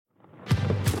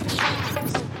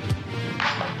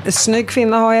Snygg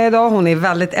kvinna har jag idag. Hon är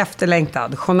väldigt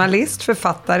efterlängtad. Journalist,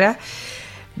 författare.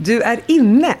 Du är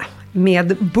inne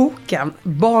med boken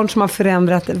Barn som har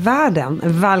förändrat världen.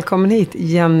 Välkommen hit,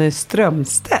 Jenny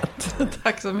Strömstedt.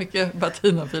 Tack så mycket,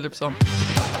 Bettina Philipsson.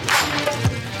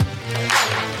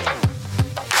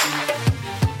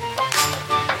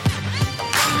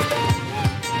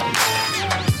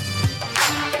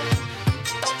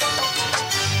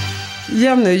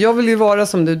 Jenny, jag vill ju vara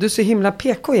som du. Du är så himla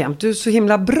PK jämt. Du är så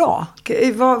himla bra.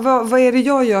 Vad är det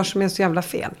jag gör som är så jävla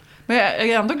fel? Men jag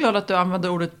är ändå glad att du använder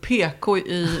ordet PK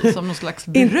som någon slags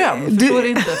beröm. Förstår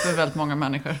inte för väldigt många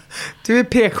männior. Du är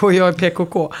PK och jag är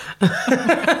PKK.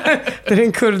 Det är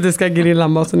den kurdiska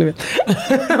gerillan, bara så ni vet.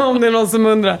 Om det är någon som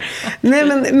undrar. Nej,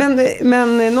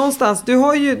 men någonstans, du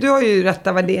har ju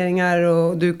rätta värderingar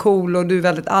och du är cool och du är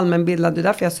väldigt allmänbildad. Det är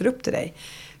därför jag ser upp till dig.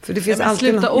 För det finns alltid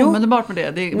sluta omedelbart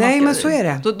med det. Nej, men så är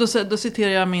det. Då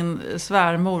citerar jag min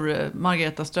svärmor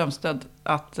Margareta Strömstedt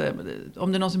att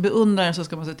om det är någon som beundrar en så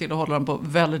ska man se till att hålla den på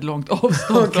väldigt långt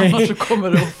avstånd. Okay. Annars så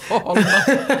kommer det att falna.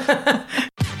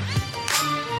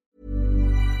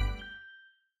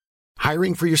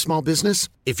 Hiring for your small business?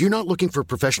 If you're not looking for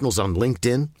professionals on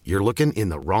LinkedIn, you're looking in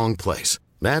the wrong place.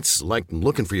 That's like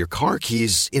looking for your car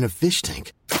keys in a fish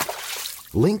tank.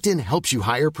 LinkedIn helps you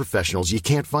hire professionals you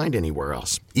can't find anywhere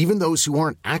else, even those who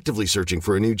aren't actively searching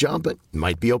for a new job but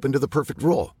might be open to the perfect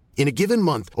role. In a given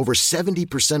month, over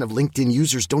 70% of LinkedIn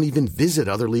users don't even visit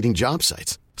other leading job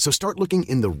sites. So start looking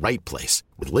in the right place.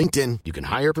 With LinkedIn, you can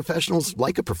hire professionals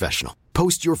like a professional.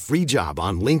 Post your free job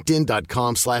on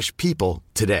linkedin.com/people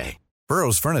today.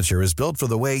 Burrow's furniture is built for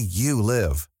the way you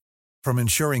live. From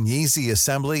ensuring easy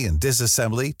assembly and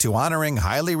disassembly to honoring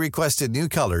highly requested new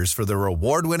colors for their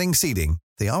award-winning seating,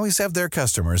 they always have their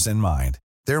customers in mind.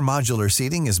 Their modular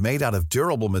seating is made out of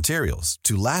durable materials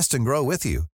to last and grow with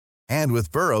you. And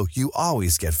with Burrow, you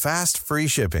always get fast, free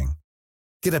shipping.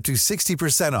 Get up to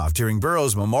 60% off during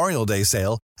Burrow's Memorial Day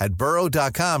sale at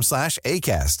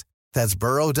burrow.com/ACAST. That's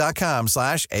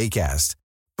burrow.com/ACAST.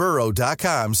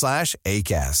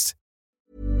 burrow.com/ACAST.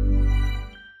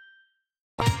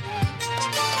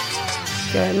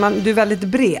 Du är väldigt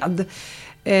bred.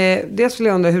 Dels vill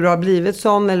jag undra hur du har blivit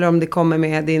sån, eller om det kommer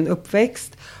med din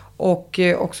uppväxt. Och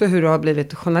också hur du har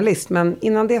blivit journalist. Men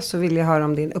innan det så vill jag höra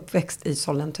om din uppväxt i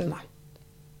Sollentuna.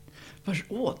 Det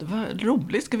var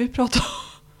roligt. Ska vi prata om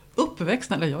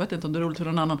uppväxten? Eller jag vet inte om det är roligt för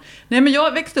någon annan. Nej, men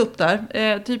jag växte upp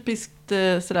där. Typiskt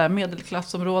sådär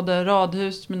medelklassområde,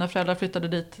 radhus. Mina föräldrar flyttade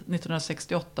dit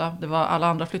 1968. Alla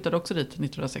andra flyttade också dit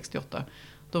 1968.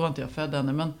 Då var inte jag född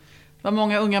ännu, men det var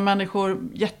många unga människor,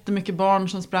 jättemycket barn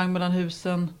som sprang mellan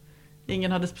husen.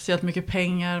 Ingen hade speciellt mycket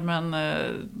pengar, men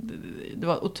det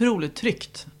var otroligt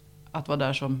tryggt att vara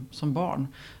där som barn.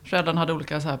 Föräldrarna hade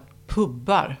olika så här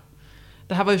pubbar.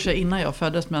 Det här var ju så innan jag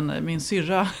föddes, men min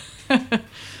syrra...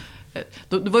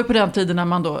 Det var ju på den tiden när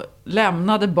man då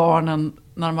lämnade barnen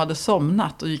när de hade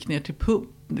somnat och gick ner till pub.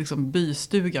 Liksom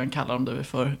bystugan kallar de det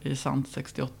för i sant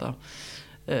 68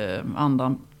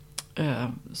 andan.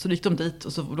 Så gick de dit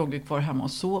och så låg vi kvar hemma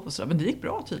och sov och sådär. Men det gick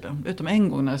bra tydligen. Utom en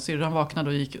gång när syrran vaknade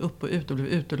och gick upp och ut och blev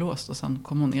utelåst. Och sen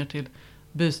kom hon ner till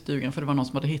bystugan för det var någon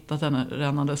som hade hittat henne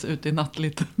rännandes ute i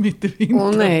nattligt mitt i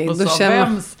vintern. Nej, och sa,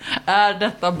 vems är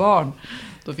detta barn?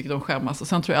 Då fick de skämmas. Och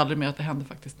sen tror jag aldrig mer att det hände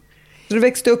faktiskt. Så du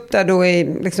växte upp där då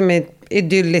i ett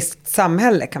idylliskt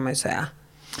samhälle, kan man ju säga.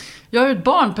 Ja, ur ett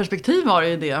barnperspektiv var det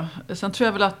ju det. Sen tror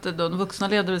jag väl att de vuxna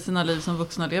levde sina liv som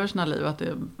vuxna lever sina liv. Att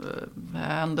det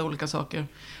hände olika saker.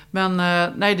 Men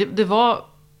nej, det var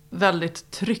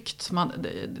väldigt tryggt.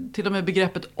 Till och med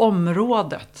begreppet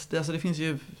området. Det finns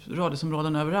ju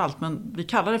radhusområden överallt. Men vi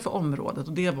kallar det för området.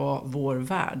 Och det var vår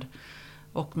värld.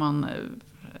 Och man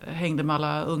hängde med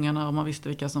alla ungarna. Och man visste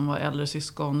vilka som var äldre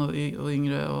syskon och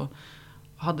yngre. Och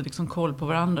hade liksom koll på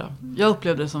varandra. Jag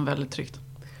upplevde det som väldigt tryggt.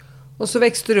 Och så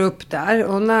växte du upp där.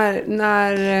 Och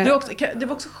när... Det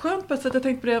var också skönt på ett sätt. Jag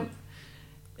tänkte på det.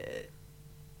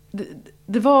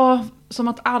 Det var som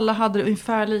att alla hade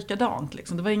ungefär likadant.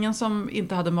 Liksom. Det var ingen som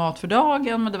inte hade mat för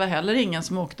dagen. Men det var heller ingen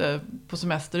som åkte på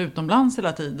semester utomlands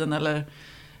hela tiden. Eller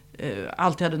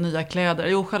alltid hade nya kläder.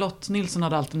 Jo, Charlotte Nilsson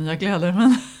hade alltid nya kläder.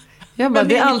 Men...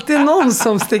 det är alltid någon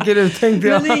som sticker ut, tänkte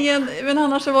jag. Men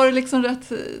annars så var det liksom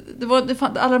rätt...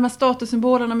 alla de här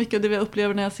statussymbolerna, mycket av det vi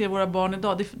upplever när jag ser våra barn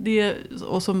idag.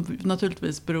 Och som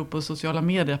naturligtvis beror på sociala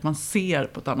medier. Att man ser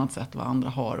på ett annat sätt vad andra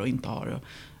har och inte har. Och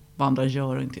vad andra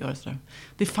gör och inte gör. Så där.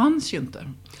 Det fanns ju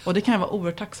inte. Och det kan jag vara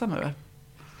oerhört tacksam över.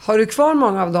 Har du kvar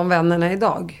många av de vännerna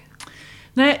idag?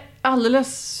 Nej,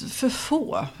 alldeles för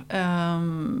få.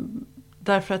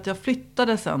 Därför att jag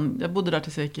flyttade sen. Jag bodde där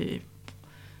till cirka i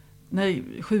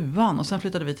 7:an. Och sen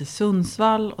flyttade vi till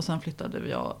Sundsvall. Och sen flyttade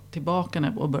jag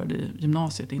tillbaka och började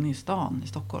gymnasiet inne i stan i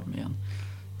Stockholm igen.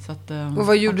 Så att, och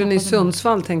vad gjorde ni i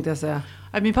Sundsvall tänkte jag säga?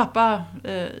 Min pappa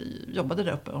jobbade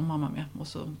där uppe och mamma med. Och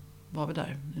så var vi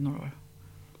där i några år.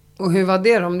 Och hur var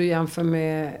det om du jämför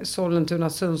med Sollentuna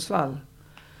Sundsvall?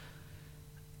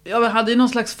 Ja, men hade ju någon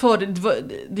slags fördel.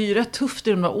 Det är ju rätt tufft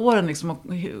i de där åren liksom, att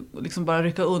liksom bara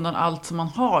rycka undan allt som man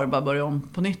har. Bara börja om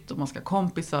på nytt och man ska ha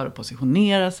kompisar och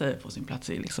positionera sig, få sin plats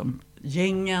i liksom,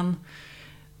 gängen.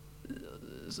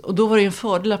 Och då var det ju en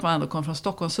fördel att man ändå kom från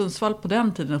Stockholm. Sundsvall på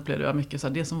den tiden upplevde jag mycket så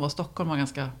här, det som var Stockholm var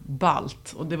ganska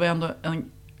ballt. Och det var ändå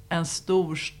en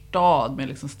stor stad med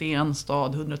liksom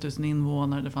stenstad, 100 000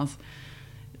 invånare. Det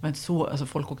var inte så, alltså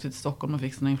folk åkte till Stockholm och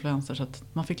fick sina influenser så att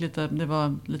man fick det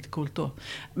var lite coolt då.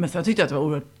 Men så jag tyckte att det var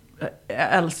oerhört,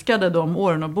 jag älskade de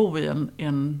åren att bo i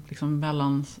en liksom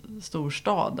mellanstor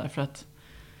stad därför att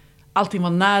allting var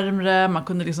närmre, man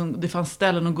kunde liksom, det fanns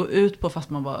ställen att gå ut på fast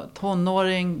man var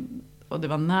tonåring och det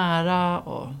var nära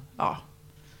och ja.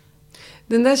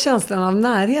 Den där känslan av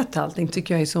närhet till allting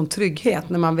tycker jag är sån trygghet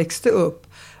när man växte upp.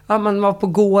 Ja, man var på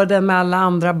gården med alla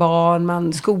andra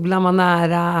barn, skolan var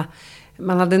nära.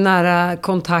 Man hade nära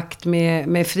kontakt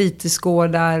med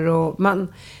fritidsgårdar och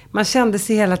man kände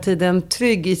sig hela tiden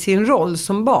trygg i sin roll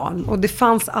som barn. Och det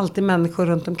fanns alltid människor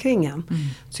runt omkring en.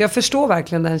 Så jag förstår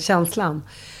verkligen den känslan.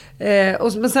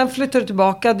 Men sen flyttade du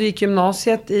tillbaka, du gick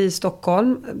gymnasiet i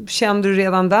Stockholm. Kände du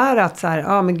redan där att så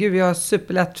här, men gud, jag är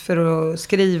superlätt för att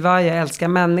skriva, jag älskar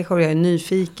människor, jag är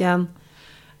nyfiken?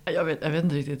 Jag vet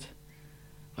inte riktigt.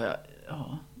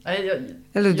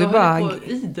 Eller du jag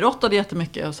idrottade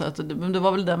jättemycket och så att det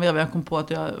var väl den vevan jag kom på att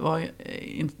jag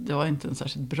var inte en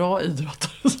särskilt bra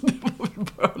idrottare så det var väl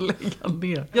bara att lägga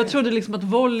ner. Jag trodde liksom att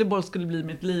volleyboll skulle bli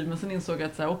mitt liv men sen insåg jag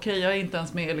att okej, jag är inte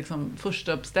ens med i liksom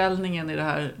första uppställningen i det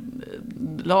här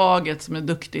laget som är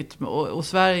duktigt och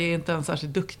Sverige är inte ens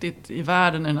särskilt duktigt i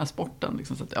världen i den här sporten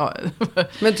liksom, så att, ja.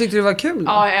 Men tyckte du det var kul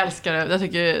då? Ja, jag älskar det. Jag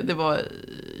tycker det var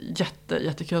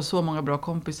jättekul. Så många bra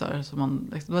kompisar som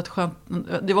det var ett skönt,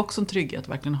 det var också en trygghet att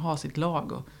verkligen ha sitt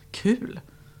lag och kul.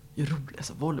 Det är roligt,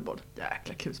 alltså volleyboll.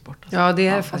 Jäkla kul sport. Alltså. Ja, det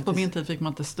är faktiskt. På min tid fick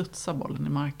man inte studsa bollen i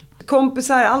marken.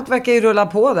 Kompisar, allt verkar ju rulla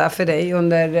på där för dig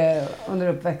under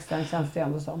uppväxten, känns det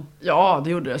ändå som. Ja, det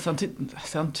gjorde det.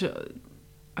 Sen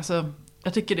alltså,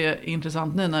 jag tycker det är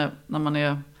intressant nu när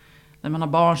man har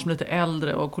barn som är lite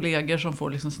äldre och kollegor som får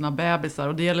liksom sina bebisar.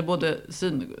 Och det gäller både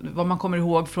vad man kommer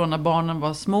ihåg från när barnen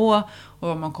var små och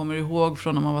vad man kommer ihåg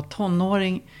från när man var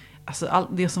tonåring. Alltså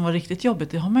det som var riktigt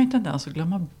jobbigt, det har man ju inte ens att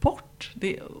glömma bort.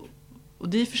 Och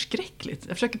det är förskräckligt.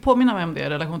 Jag försöker påminna mig om det i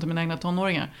relation till mina egna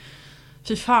tonåringar.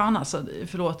 Fy fan alltså,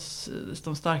 förlåt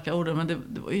de starka orden, men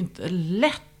det var ju inte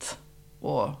lätt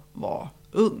att vara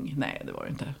ung. Nej, det var det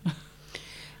inte.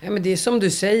 Ja, men det är som du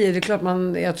säger, det är klart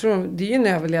jag tror det är ju en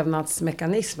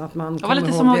överlevnadsmekanism att man kommer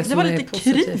ihåg det var lite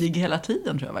krig hela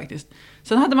tiden tror jag faktiskt.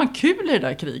 Sen hade man kul i det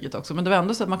där kriget också, men det var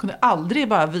ändå så att man kunde aldrig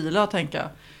bara vila och tänka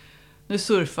nu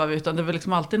surfar vi, utan det var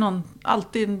liksom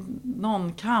alltid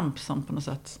någon kamp som på något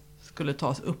sätt skulle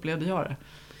tas, upplevde jag det.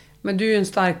 Men du är ju en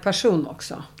stark person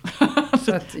också.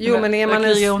 Så att,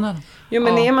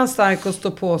 är man stark och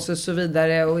står på sig och så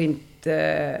vidare och inte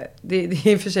det är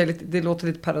i och för sig det låter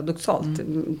lite paradoxalt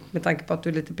med tanke på att du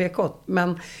är lite PK.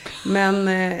 Men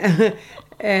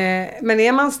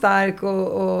är man stark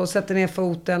och sätter ner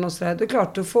foten och sådär, då är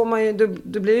klart, då får man ju,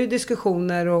 då blir det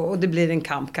diskussioner och det blir en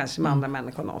kamp kanske med andra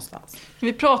människor någonstans.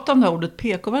 Vi pratar om det här ordet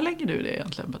PK, vad lägger du i det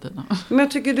egentligen, Bettina? Men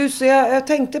jag tycker jag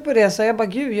tänkte på det så jag bara,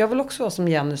 gud, jag vill också vara som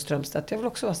Jenny Strömstedt, jag vill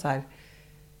också vara så här,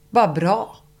 bara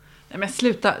bra. Nej men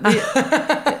sluta.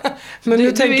 Men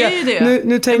nu tänker jag ju det.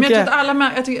 Nu tänker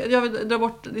men jag vill dra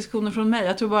bort diskussionen från mig.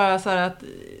 Jag tror bara så här att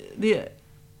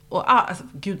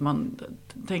gud, man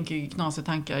tänker ju knasiga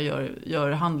tankar,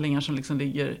 gör handlingar som liksom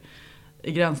ligger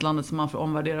i gränslandet som man får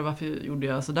omvärdera. Varför gjorde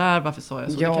jag så där? Varför sa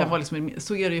jag så? Ja. Det kan vara liksom,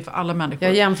 så är det ju för alla människor.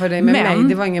 Jag jämför dig med mig.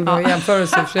 Det var ingen bra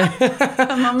jämförelse för sig.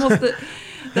 Man måste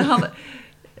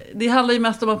det handlar ju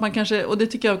mest om att man kanske, och det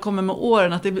tycker jag kommer med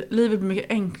åren, att livet blir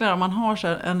mycket enklare om man har så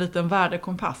här en liten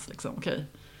värdekompass liksom. Okej.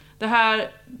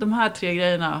 De här 3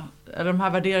 grejerna, eller de här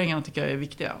värderingarna tycker jag är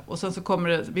viktiga. Och sen så kommer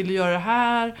det, vill du göra det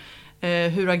här?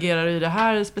 Hur agerar du i det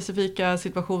här specifika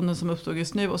situationen som uppstår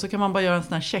just nu? Och så kan man bara göra en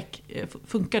sån här check.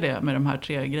 Funkar det med de här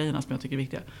 3 grejerna som jag tycker är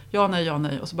viktiga? Ja, nej.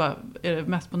 Och så bara, är det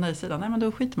mest på nej-sidan? Nej, men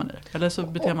då skiter man i det. Eller så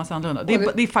beter man sig annorlunda.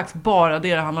 Det är faktiskt bara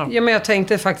det handlar om. Ja, men jag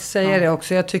tänkte faktiskt säga det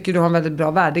också. Jag tycker du har en väldigt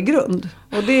bra värdegrund.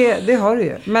 Och det har du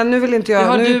ju. Men nu vill inte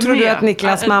jag... Nu tror du att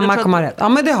Niklas mamma kommer ha rätt. Ja,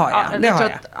 men det har jag. Jag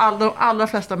tror att de allra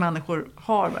flesta människor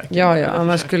har verkligen. Ja.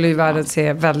 Annars skulle ju världen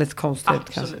se väldigt konstigt ut.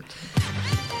 Absolut. Kanske.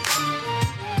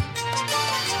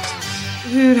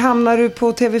 hur hamnar du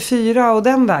på TV4 och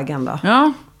den vägen då?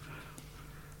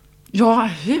 Ja,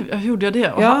 hur gjorde jag det?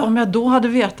 Ja. Om jag då hade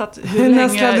vetat hur När länge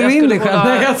slade du jag in skulle dig själv?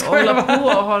 hålla på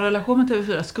och ha en relation med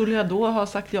TV4, skulle jag då ha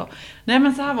sagt ja? Nej,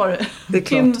 men så här var det. Det är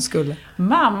klart du skulle.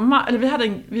 Mamma,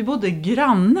 eller vi bodde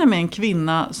granne med en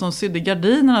kvinna som sydde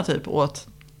gardinerna typ åt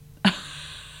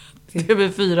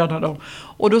TV4 när de.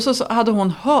 Och då så hade hon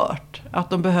hört att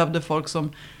de behövde folk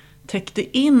som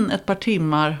täckte in ett par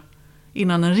timmar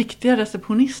innan den riktiga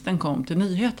receptionisten kom till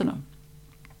nyheterna.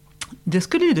 Det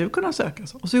skulle ju du kunna söka.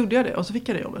 Och så gjorde jag det. Och så fick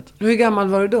jag det jobbet. Hur gammal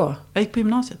var du då? Jag gick på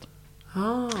gymnasiet.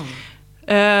 Ah.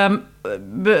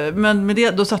 Men med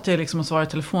det, då satt jag liksom och svarade i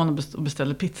telefon och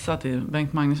beställde pizza till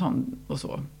Bengt Magnusson och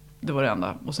så. Det var det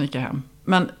enda. Och sen gick jag hem.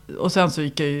 Och sen så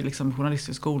gick jag ju liksom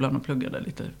journalisthögskolan och pluggade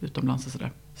lite utomlands och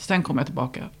sådär. Sen kom jag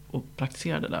tillbaka och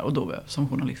praktiserade där. Och då var jag som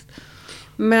journalist.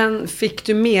 Men fick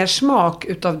du mer smak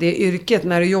utav det yrket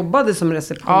när du jobbade som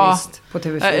receptionist på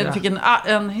TV4? Jag fick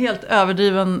en helt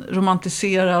överdriven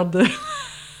romantiserad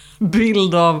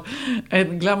bild av ett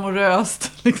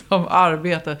glamoröst liksom,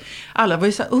 arbete. Alla var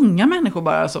ju så unga människor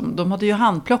bara. De hade ju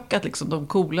handplockat liksom, de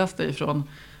coolaste ifrån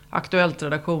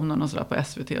Aktuellt-redaktionen och sådär på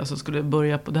SVT. Och så skulle jag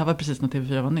börja på, det här var precis när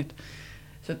TV4 var nytt.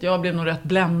 Så att jag blev nog rätt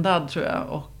bländad tror jag.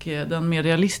 Och den mer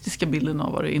realistiska bilden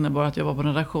av vad det innebar att jag var på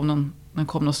redaktionen, den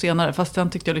kom nog senare. Fast sen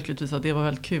tyckte jag lyckligtvis att det var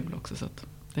väldigt kul också. Så att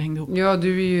det hängde ihop. Ja,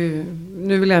 du är ju...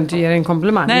 Nu vill jag inte ge dig en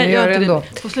komplimang. Nej, jag gör det ändå.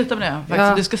 Får sluta med det faktiskt.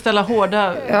 Ja. Du ska ställa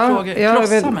hårda frågor.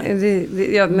 Krossa mig.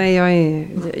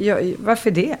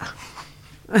 Varför det?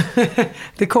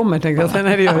 Det kommer, tänkte jag. Sen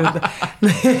är det gör det inte.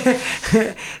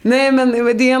 Nej, men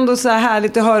det är ändå så här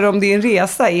härligt att höra om din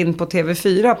resa in på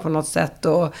TV4 på något sätt.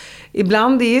 Och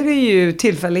ibland är det ju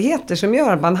tillfälligheter som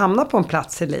gör att man hamnar på en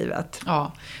plats i livet.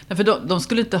 Ja, för de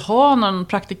skulle inte ha någon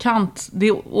praktikant.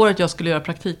 Det året jag skulle göra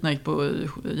praktik när jag gick på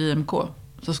JMK,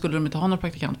 så skulle de inte ha någon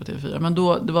praktikant på TV4. Men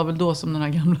det var väl då som den här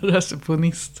gamla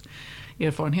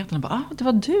receptionist-erfarenheten bara, det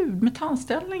var du med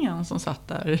tandställningen som satt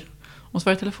där och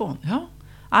svarade i telefon. Ja.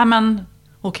 Men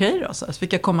okej då. Så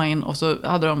fick jag komma in och så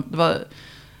hade det var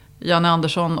Janne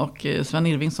Andersson och Sven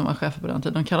Irving som var chef på den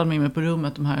tiden. De kallade mig på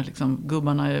rummet, de här liksom,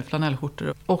 gubbarna i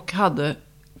flanellskjortor. Och hade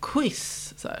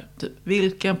quiz. Så här, typ,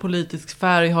 vilken politisk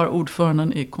färg har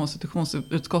ordföranden i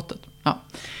konstitutionsutskottet? Ja.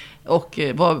 Och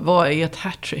vad är ett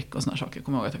hattrick och såna saker,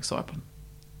 kommer jag ihåg att jag svarade på.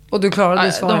 Och du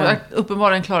klarade svaren?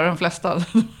 Uppenbarligen klarade de flesta.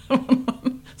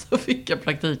 Så fick jag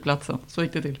praktikplatsen. Så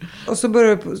gick det till. Och så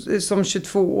började du som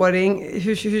 22-åring.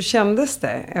 Hur kändes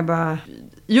det?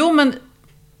 Jo, men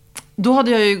då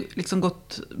hade jag ju liksom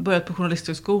börjat på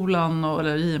journalisthögskolan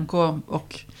eller JMK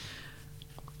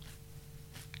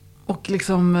och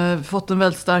liksom fått en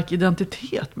väldigt stark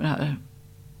identitet med det här.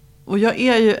 Och jag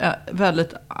är ju en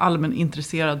väldigt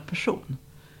allmänintresserad person.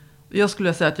 Jag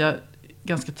skulle säga att jag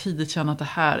ganska tidigt känner att det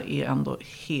här är ändå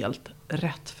helt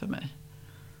rätt för mig.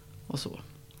 Och så.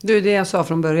 Det är det jag sa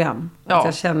från början. Ja. Att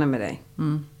jag känner med dig.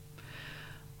 Mm.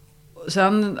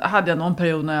 Sen hade jag någon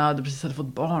period när jag precis hade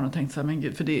fått barn och tänkte så här, men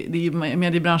gud, för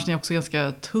mediebranschen är också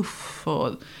ganska tuff och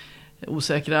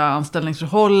osäkra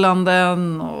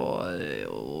anställningsförhållanden och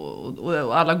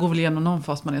alla går väl igenom någon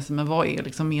fas man är så, men vad är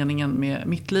liksom meningen med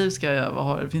mitt liv?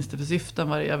 Finns det för syften?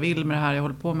 Vad är det jag vill med det här jag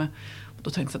håller på med?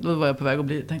 Och då var jag på väg att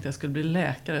tänkte jag skulle bli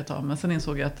läkare ett tag, men sen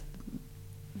insåg jag att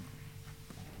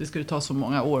det skulle ta så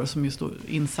många år som just då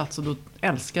insats, och då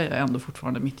älskar jag ändå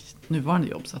fortfarande mitt nuvarande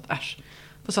jobb, så att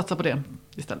får satsa på det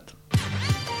istället.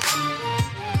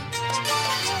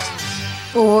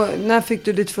 Och när fick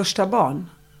du ditt första barn?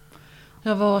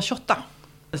 Jag var 28.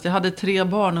 Jag hade 3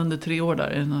 barn under 3 år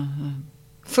där.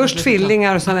 Först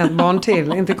tvillingar och sen ett barn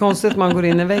till. Inte konstigt att man går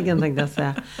in i väggen, tänkte jag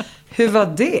säga. Hur var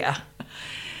det?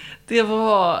 Det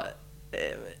var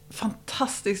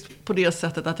fantastiskt på det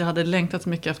sättet att jag hade längtat så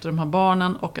mycket efter de här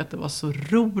barnen och att det var så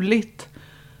roligt.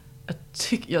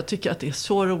 Jag tycker att det är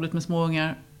så roligt med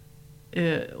småungar.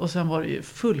 Och sen var det ju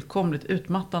fullkomligt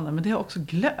utmattande. Men det har också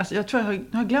glömt. Alltså jag tror jag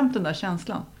har glömt den där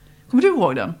känslan. Kommer du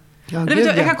ihåg den? Ja,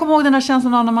 jag kan komma ihåg den här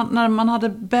känslan av när man hade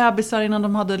bebisar innan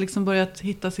de hade liksom börjat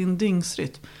hitta sin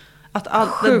dygnsrytm. Att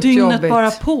allt dygnet jobbigt.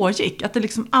 Bara pågick. Att det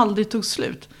liksom aldrig tog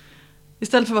slut.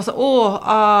 Istället för att vara så,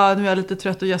 nu är jag lite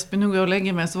trött och gäspig, nu går jag och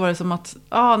lägger mig. Så var det som att,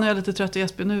 nu är jag lite trött och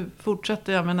gäspig, nu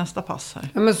fortsätter jag med nästa pass här.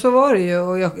 Ja, men så var det ju.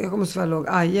 Och jag kommer så väl ihåg,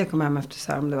 Aje kom hem efter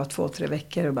så här, om det var 2-3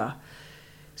 veckor och bara,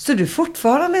 så du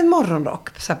fortfarande en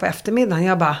morgonrock så här på eftermiddagen?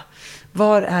 Jag bara,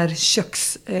 var är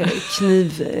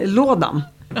köksknivlådan?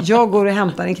 Jag går och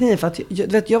hämtar en kniv för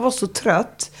att jag var så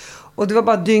trött. Och det var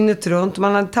bara dygnet runt.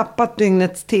 Man hade tappat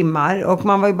dygnets timmar. Och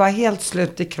man var ju bara helt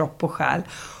slut i kropp och själ.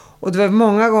 Och det var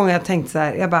många gånger jag tänkte så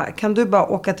här, jag bara, kan du bara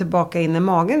åka tillbaka in i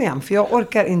magen igen? För jag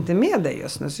orkar inte med dig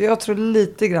just nu. Så jag tror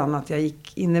lite grann att jag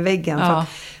gick in i väggen. Ja. För att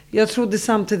jag trodde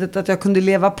samtidigt att jag kunde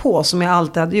leva på som jag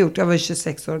alltid hade gjort. Jag var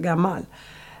 26 år gammal.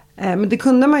 Men det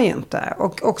kunde man ju inte.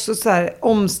 Och också så här,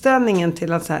 omställningen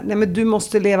till att så här, nej men du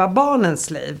måste leva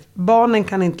barnens liv. Barnen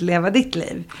kan inte leva ditt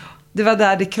liv. Det var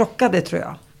där det krockade, tror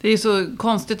jag. Det är så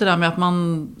konstigt det där med att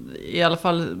man i alla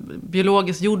fall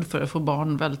biologiskt gjord för att få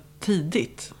barn väldigt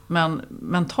tidigt. Men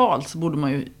mentalt så borde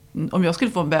man ju, om jag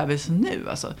skulle få en bebis nu,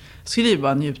 alltså, skulle jag ju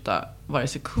bara njuta varje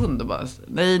sekund och bara,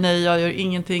 nej, jag gör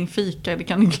ingenting, fika, det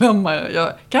kan ni glömma.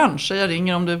 Jag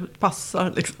ringer om du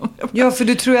passar. Liksom. Ja, för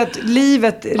du tror att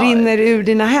livet rinner ur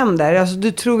dina händer. Alltså,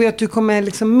 du tror ju att du kommer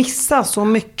liksom missa så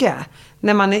mycket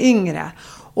när man är yngre.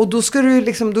 Och då ska du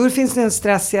liksom, då finns det en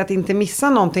stress i att inte missa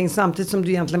någonting samtidigt som du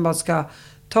egentligen bara ska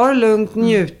ta det lugnt,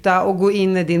 njuta och gå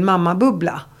in i din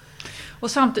mammabubbla.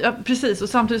 Och samtidigt, ja, precis, och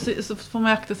samtidigt så får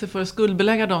man akta sig för att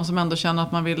skuldbelägga dem som ändå känner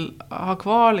att man vill ha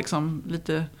kvar liksom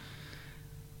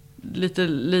lite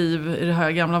liv i det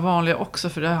här gamla vanliga också,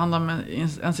 för det handlar om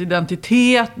ens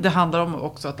identitet, det handlar om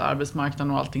också att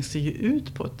arbetsmarknaden och allting ser ju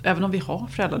ut på ett, även om vi har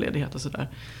föräldraledighet och sådär,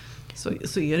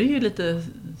 så är det ju lite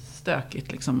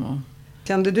stökigt liksom. Och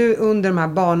kände du under de här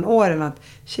barnåren att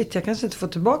shit, jag kanske inte får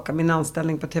tillbaka min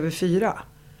anställning på TV4?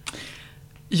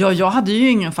 Ja, jag hade ju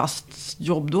ingen fast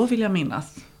jobb då, vill jag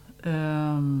minnas.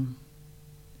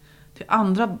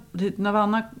 När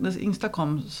Vanna, när yngsta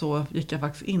kom, så gick jag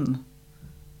faktiskt in.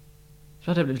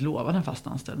 Så hade jag blivit lovad en fast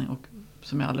anställning och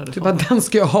som jag aldrig hade fått. Bara, den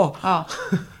ska jag ha. Ja,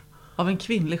 av en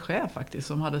kvinnlig chef faktiskt,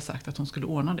 som hade sagt att hon skulle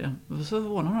ordna det. Och så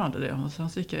ordnade hon aldrig det. Och sen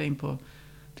så gick jag in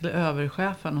till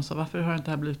överchefen och sa, varför har det inte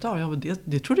här blivit av? Ja,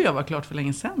 det trodde jag var klart för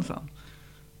länge sedan.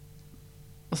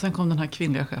 Och sen kom den här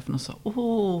kvinnliga chefen och sa,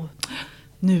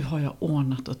 nu har jag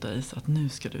ordnat åt dig så att nu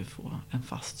ska du få en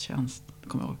fast tjänst.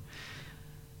 Kommer jag ihåg.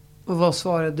 Och vad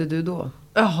svarade du då?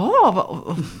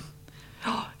 Jaha,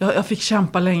 jag fick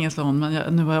kämpa länge, sa hon,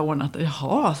 men nu har jag ordnat det.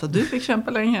 Jaha, så du fick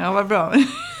kämpa länge, ja, vad bra.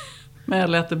 Men jag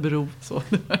lät det bero så.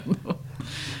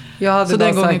 Jag hade så bara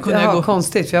den gången sagt, kunde jag gå.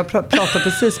 Konstigt, för jag pratade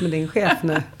precis med din chef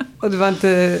nu. Och det var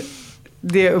inte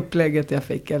det upplägget jag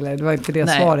fick, eller det var inte det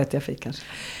svaret jag fick kanske.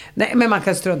 Nej, men man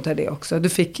kan strunta i det också.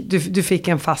 Du fick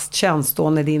en fast tjänst då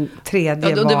när din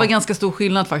tredje var... Det var ganska stor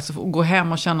skillnad faktiskt, att gå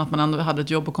hem och känna att man ändå hade ett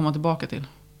jobb att komma tillbaka till.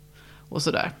 Och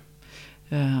sådär.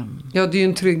 Ja, det är ju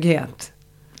en trygghet.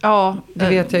 Ja. Det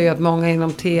vet jag ju att många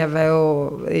inom tv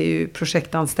och är ju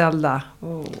projektanställda.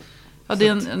 Ja, det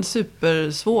är en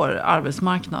supersvår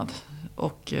arbetsmarknad.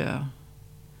 Och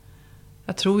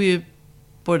jag tror ju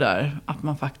på det där att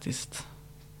man faktiskt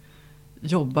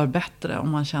jobbar bättre om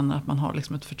man känner att man har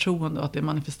liksom ett förtroende och att det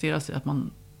manifesterar sig att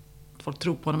folk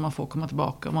tror på när man får komma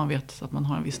tillbaka och man vet att man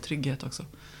har en viss trygghet också.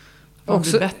 Man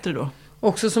blir bättre då.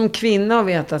 Också som kvinna att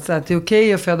veta att det är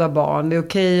okej att föda barn, det är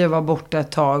okej att vara borta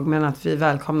ett tag, men att vi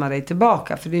välkomnar dig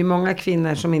tillbaka. För det är många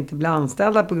kvinnor som inte blir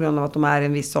anställda på grund av att de är i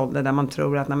en viss ålder där man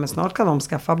tror att men snart kan de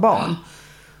skaffa barn.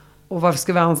 Och varför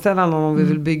ska vi anställa någon om vi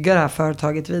vill bygga det här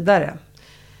företaget vidare?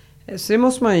 Så det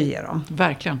måste man ju ge dem.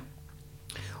 Verkligen.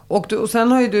 Och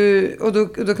sen har ju du, och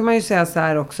då kan man ju säga så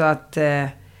här också att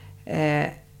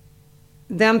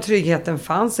den tryggheten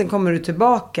fanns, sen kommer du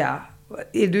tillbaka.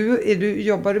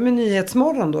 Jobbar du med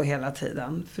Nyhetsmorgon då hela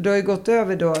tiden? För du har ju gått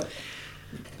över då...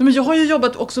 Men jag har ju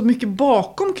jobbat också mycket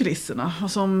bakom kulisserna.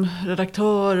 Som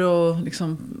redaktör och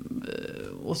liksom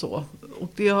och så.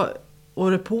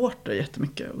 Och reporter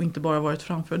jättemycket. Och inte bara varit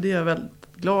framför. Det är jag väldigt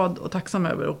glad och tacksam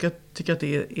över. Och jag tycker att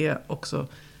det är också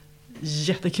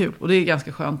jättekul. Och det är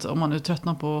ganska skönt om man nu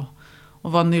tröttnar på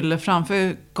att vara nylle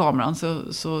framför kameran.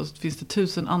 Så finns det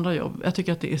 1000 andra jobb. Jag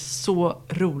tycker att det är så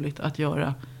roligt att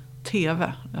göra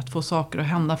tv, att få saker att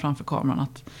hända framför kameran,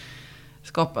 att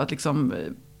skapa, att liksom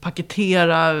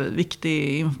paketera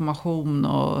viktig information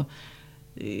och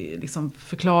liksom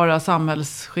förklara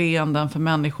samhällsskeenden för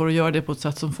människor och göra det på ett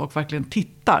sätt som folk verkligen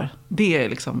tittar. Det är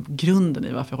liksom grunden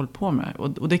i varför jag håller på med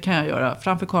det. Och det kan jag göra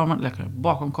framför kameran eller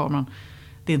bakom kameran.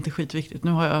 Det är inte skitviktigt.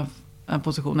 Nu har jag en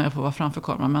position där jag får vara framför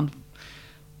kameran, men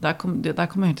där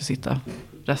kommer jag inte sitta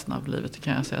resten av livet,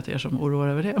 kan jag säga till er som oroar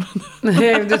över det.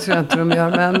 Nej, det tror jag inte de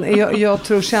gör. Men jag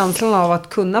tror känslan av att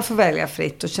kunna få välja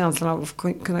fritt och känslan av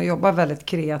att kunna jobba väldigt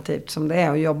kreativt som det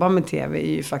är och jobba med tv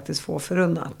är ju faktiskt få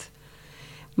förunnat.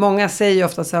 Många säger ju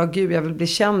ofta så här, gud jag vill bli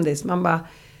kändis. Man bara,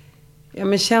 ja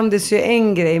men kändis är ju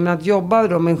en grej, men att jobba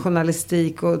då med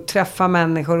journalistik och träffa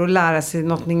människor och lära sig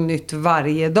något nytt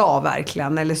varje dag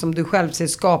verkligen. Eller som du själv säger,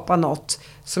 skapa något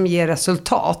som ger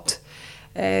resultat.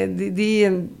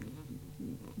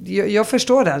 Jag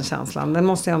förstår den känslan. Den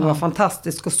måste ändå vara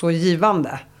fantastisk och så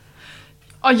givande.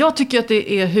 Ja, jag tycker att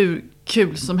det är hur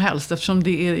kul som helst. Eftersom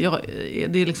det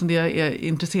är liksom det jag är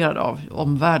intresserad av.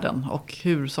 Om världen och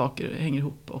hur saker hänger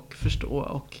ihop och förstå.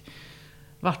 Och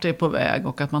vart det är på väg.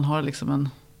 Och att man har liksom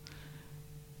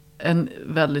en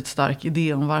väldigt stark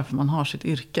idé om varför man har sitt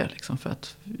yrke. Liksom, för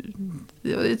att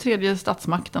det är tredje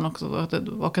statsmakten också.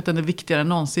 Och att den är viktigare än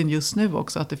någonsin just nu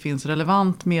också. Att det finns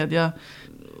relevant media,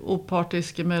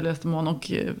 opartisk i möjligaste mån.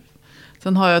 Och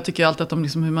sen tycker jag alltid att de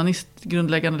liksom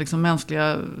grundläggande liksom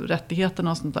mänskliga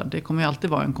rättigheterna och sånt där. Det kommer ju alltid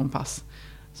vara en kompass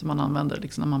som man använder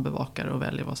liksom när man bevakar och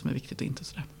väljer vad som är viktigt och inte.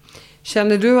 Sådär.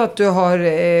 Känner du att du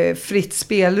har fritt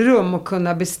spelrum och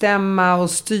kunna bestämma och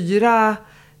styra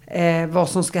vad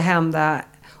som ska hända?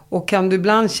 Och kan du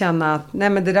ibland känna att nej,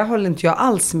 men det där håller inte jag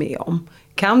alls med om?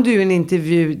 Kan du en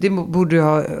intervju, det borde du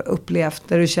ha upplevt,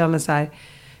 där du känner så här,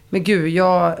 men gud,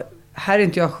 här är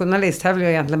inte jag journalist, här vill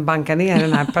jag egentligen banka ner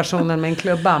den här personen med en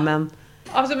klubba, men...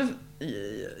 Alltså,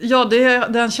 ja,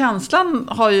 den känslan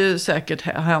har ju säkert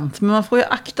hänt, men man får ju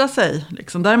akta sig.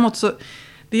 Liksom. Däremot så,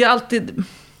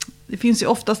 det finns ju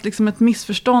oftast liksom ett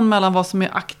missförstånd mellan vad som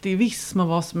är aktivism och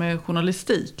vad som är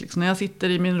journalistik. Liksom. När jag sitter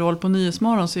i min roll på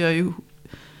Nyhetsmorgon så är jag ju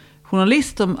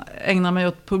journalist som ägnar mig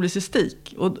åt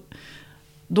publicistik. Och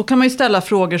då kan man ju ställa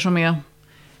frågor som är...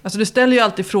 Alltså du ställer ju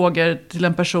alltid frågor till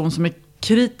en person som är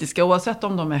kritiska, oavsett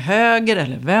om de är höger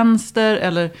eller vänster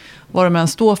eller vad de än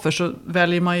står för, så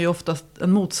väljer man ju oftast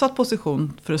en motsatt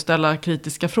position för att ställa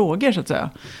kritiska frågor så att säga.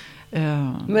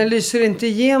 Men lyser inte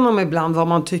igenom ibland vad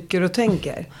man tycker och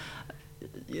tänker?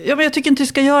 Ja, men jag tycker inte det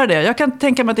ska göra det. Jag kan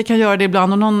tänka mig att det kan göra det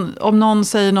ibland om någon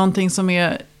säger någonting som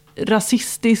är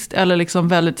rasistiskt eller liksom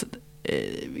väldigt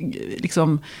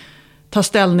liksom tar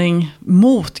ställning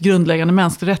mot grundläggande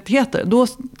mänskliga rättigheter. Då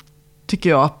tycker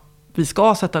jag att vi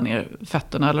ska sätta ner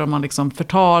fötterna, eller om man liksom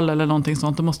förtal eller någonting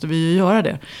sånt, då måste vi ju göra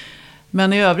det.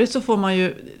 Men i övrigt så får man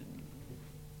ju,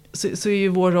 så är ju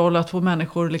vår roll att få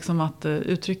människor liksom att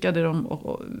uttrycka det de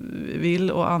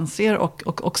vill och anser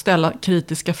och ställa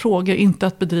kritiska frågor, inte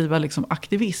att bedriva liksom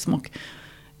aktivism, och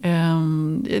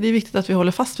det är viktigt att vi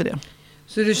håller fast vid det.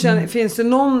 Så du känner, finns det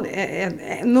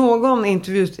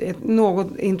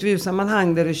något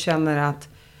intervjusammanhang där du känner att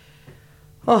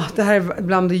det här är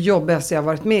bland det jobbigaste jag har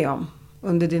varit med om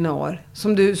under dina år,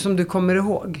 som du kommer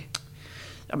ihåg?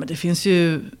 Ja, men det finns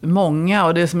ju många,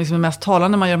 och det som liksom är mest talande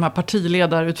när man gör de här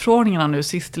partiledarutfrågningarna nu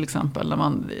sist till exempel, när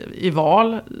man i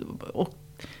val, och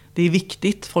det är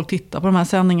viktigt, folk tittar på de här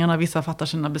sändningarna, vissa fattar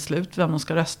sina beslut, vem de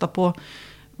ska rösta på,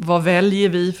 vad väljer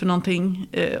vi för någonting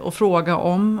och fråga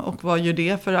om, och vad gör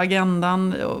det för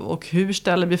agendan, och hur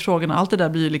ställer vi frågorna, allt det där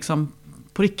blir ju liksom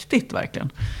på riktigt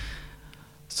verkligen.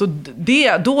 Så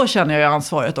då känner jag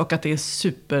ansvaret, och att det är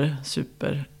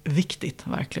super viktigt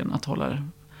verkligen att hålla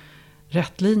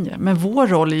rätt linje. Men vår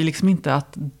roll är ju liksom inte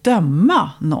att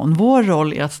döma någon. Vår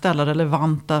roll är att ställa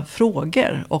relevanta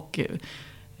frågor och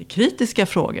kritiska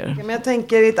frågor. Men jag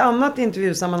tänker i ett annat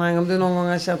intervjusammanhang, om du någon gång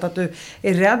har känt att du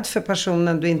är rädd för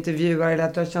personen du intervjuar, eller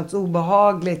att det har känts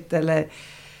obehagligt, eller...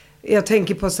 Jag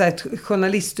tänker på så här, ett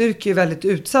journalistyrke är ju väldigt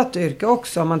utsatt yrke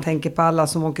också, om man tänker på alla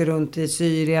som åker runt i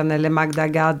Syrien eller Magda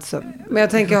Gad. Så. Men jag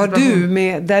tänker, har du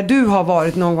där du har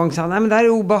varit någon gång sagt, nej men det här är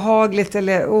obehagligt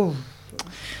eller...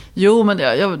 Jo, men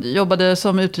jag jobbade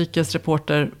som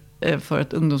utrikesreporter för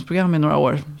ett ungdomsprogram i några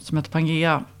år som heter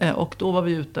Pangea, och då var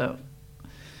vi ute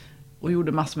och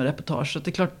gjorde massor med reportage. Så det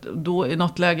är klart, då i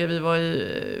något läge vi var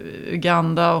i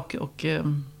Uganda och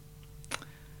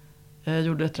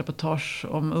gjorde ett reportage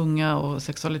om unga och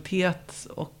sexualitet,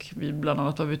 och vi bland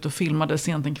annat var ute och filmade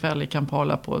sent en kväll i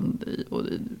Kampala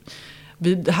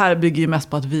det här bygger ju mest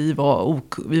på att vi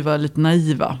var lite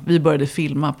naiva. Vi började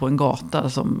filma på en gata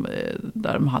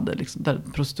där de hade liksom, där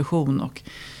prostitution och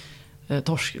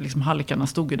liksom hallikarna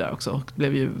stod ju där också, och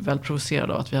blev ju väldigt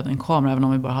provocerade av att vi hade en kamera även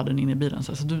om vi bara hade den inne i bilen.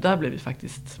 Så där blev vi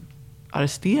faktiskt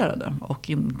arresterade och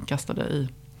inkastade i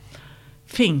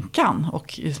finkan,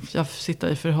 och jag sitter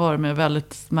i förhör med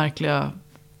väldigt märkliga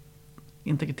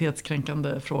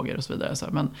integritetskränkande frågor och så vidare.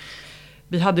 Men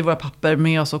vi hade våra papper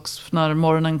med oss, och när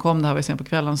morgonen kom, det här var sen på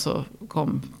kvällen, så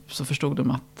förstod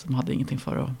de att de hade ingenting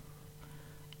för att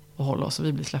hålla oss, och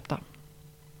vi blev släppta.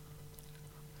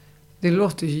 Det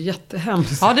låter ju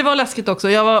jättehemskt. Ja, det var läskigt också.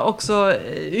 Jag var också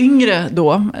yngre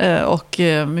då, och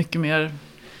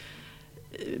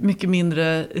mycket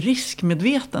mindre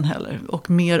riskmedveten heller, och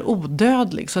mer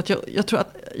odödlig. Så att jag tror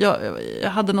att jag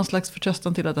hade någon slags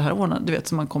förtröstan till att det här ordnar. Du vet,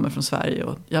 som man kommer från Sverige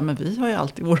och men vi har ju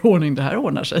alltid vår ordning, det här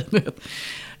ordnar sig.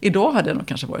 Idag hade jag nog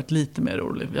kanske varit lite mer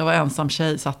rolig. Jag var ensam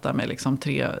tjej, satt där med liksom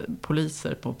 3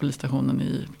 poliser på polisstationen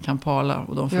i Kampala,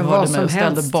 och de förhörde mig och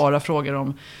ställde bara frågor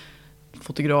om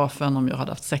fotografen, om jag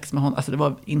hade haft sex med honom. Alltså det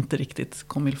var inte riktigt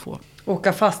comme il faut.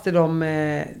 Åka fast i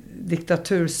de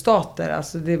diktaturstater,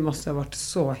 alltså det måste ha varit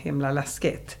så himla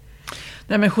läskigt.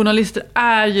 Nej, men journalister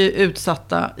är ju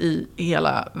utsatta i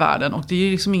hela världen och det är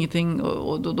ju liksom ingenting,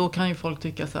 och då kan ju folk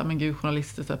tycka så här, men gud,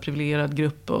 journalister är så här privilegierad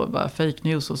grupp och bara fake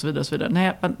news och så vidare och så vidare.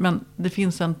 Nej, men det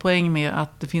finns en poäng med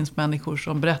att det finns människor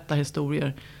som berättar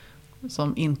historier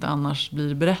som inte annars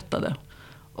blir berättade.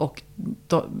 Och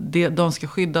de ska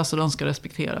skyddas och de ska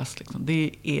respekteras. Liksom.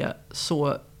 Det är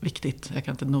så viktigt. Jag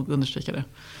kan inte nog understryka det.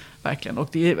 Verkligen.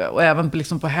 Och även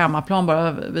liksom på hemmaplan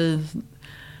bara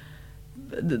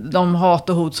de hat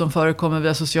och hot som förekommer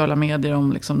via sociala medier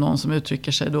om liksom någon som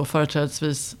uttrycker sig då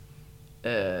företrädesvis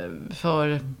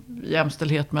för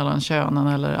jämställdhet mellan könen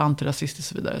eller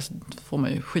antirasistiskt och så vidare, så får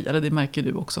man ju skit. Eller det märker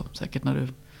du också säkert när du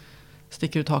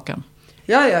sticker ut hakan.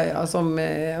 Ja.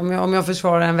 Om jag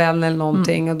försvarar en vän eller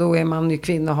någonting och då är man ju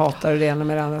kvinnohatare och det ena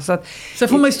med det andra. Sen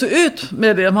får man ju stå ut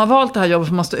med det. Om man har valt det här jobbet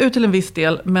får man stå ut till en viss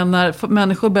del. Men när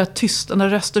människor börjar tysta, när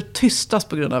röster tystas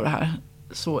på grund av det här,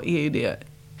 så är ju det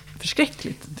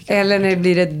förskräckligt. Eller när det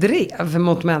blir ett drev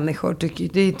mot människor.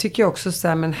 Det tycker jag också så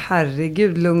här, men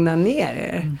herregud, lugna ner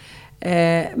er.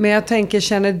 Men jag tänker,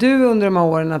 känner du under de här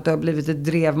åren att det har blivit ett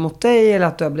drev mot dig eller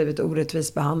att du har blivit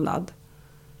orättvist behandlad?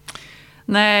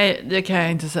 Nej, det kan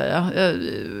jag inte säga.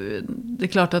 Det är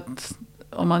klart att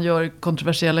om man gör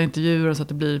kontroversiella intervjuer så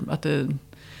att det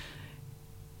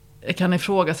kan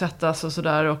ifrågasättas och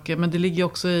sådär. Men det ligger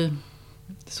också i...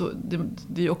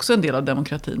 det är också en del av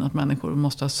demokratin att människor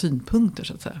måste ha synpunkter,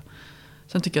 så att säga.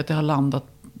 Sen tycker jag att det har landat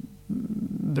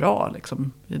bra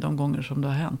liksom, i de gånger som det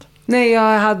har hänt. Nej,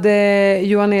 jag hade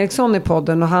Johan Eriksson i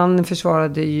podden och han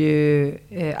försvarade ju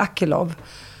Akilov.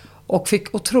 Och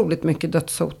fick otroligt mycket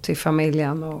dödshot till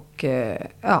familjen och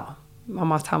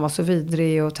om att han var så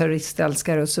vidrig och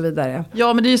terroristälskare och så vidare.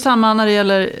 Ja, men det är ju samma när det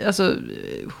gäller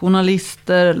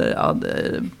journalister eller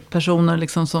personer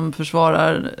liksom som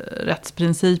försvarar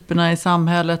rättsprinciperna i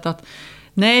samhället. Att,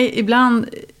 nej, ibland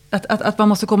att man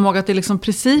måste komma ihåg att det är liksom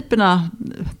principerna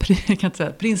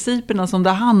som det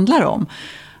handlar om.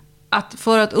 Att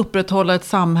för att upprätthålla ett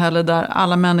samhälle där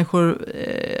alla människor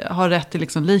har rätt till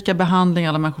liksom lika behandling,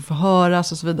 alla människor får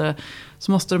höras och så vidare,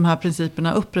 så måste de här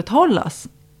principerna upprätthållas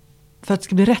för att det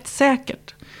ska bli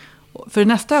rättssäkert. För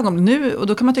nästa ögonblick nu, och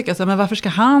då kan man tycka så här, men varför ska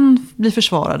han bli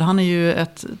försvarad? Han är ju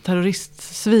ett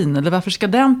terroristsvin. Eller varför ska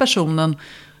den personen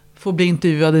få bli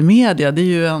intervjuad i media? Det är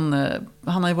ju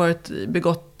han har ju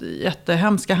begått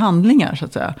jättehemska handlingar, så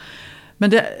att säga.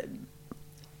 Men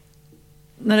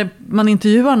när man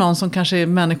intervjuar någon som kanske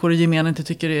människor i gemen inte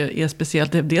tycker är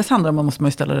speciellt, dels handlar om att man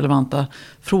måste ställa relevanta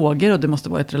frågor och det måste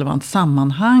vara ett relevant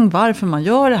sammanhang varför man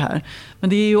gör det här. Men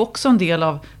det är ju också en del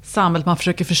av samhället, man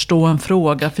försöker förstå en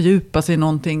fråga, fördjupa sig i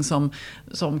någonting som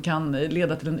kan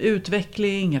leda till en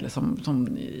utveckling eller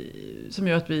som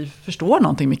gör att vi förstår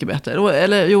någonting mycket bättre.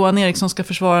 Eller Johan Eriksson ska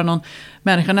försvara någon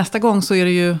människa, nästa gång så är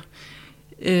det ju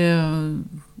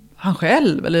han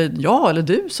själv, eller jag, eller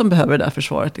du som behöver det där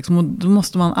försvaret. Liksom. Och då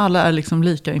måste alla är liksom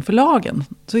lika inför lagen.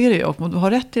 Så är det ju, och du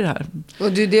har rätt i det här.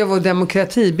 Och det är det vår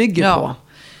demokrati bygger på.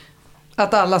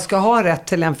 Att alla ska ha rätt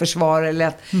till en försvar, eller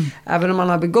att även om man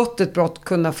har begått ett brott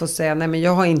kunna få säga, nej men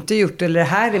jag har inte gjort det, eller det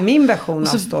här är min version av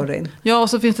storyn. Ja, och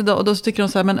så finns det och då tycker de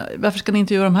så här, men varför ska ni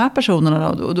inte göra de här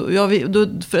personerna då?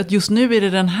 För att just nu är det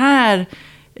den här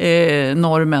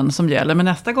normen som gäller. Men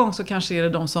nästa gång så kanske är det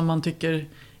de som man tycker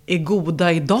är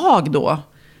goda idag då,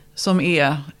 som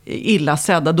är illa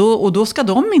sedda, och då ska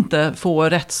de inte få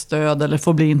rättsstöd eller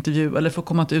få bli intervju eller få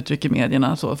komma till uttryck i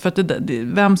medierna. Så. För att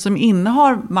vem som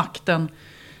innehar makten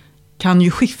kan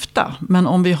ju skifta, men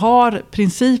om vi har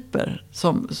principer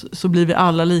så blir vi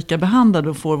alla lika behandlade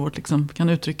och får kan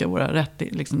uttrycka våra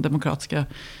demokratiska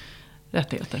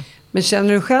rättigheter. Men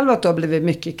känner du själv att du har blivit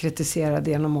mycket kritiserad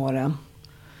genom åren?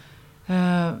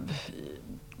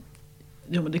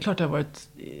 Jo, men det är klart det har varit...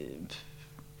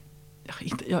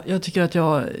 Jag tycker att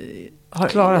jag har...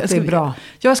 Klarat det bra.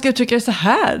 Jag ska uttrycka det så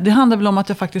här. Det handlar väl om att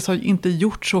jag faktiskt har inte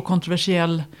gjort så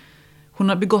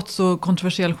begått så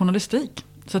kontroversiell journalistik.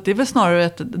 Så att det är väl snarare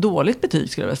ett dåligt betyg,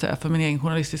 skulle jag vilja säga, för min egen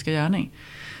journalistiska gärning.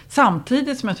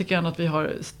 Samtidigt som jag tycker ändå att vi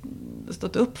har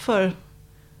stått upp för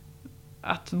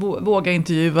att våga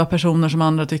intervjua personer som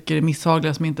andra tycker är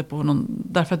misshagliga, som inte på någon,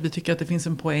 därför att vi tycker att det finns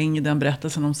en poäng i den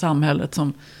berättelsen om samhället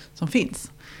som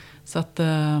finns. Så att,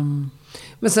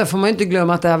 Men sen får man ju inte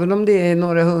glömma att även om det är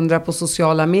några hundra på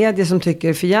sociala medier som tycker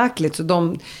det är för jäkligt, så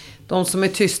de som är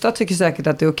tysta tycker säkert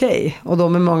att det är okej. Och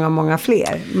de är många, många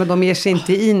fler. Men de ger sig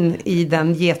inte in i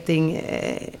den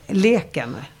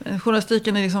getingleken.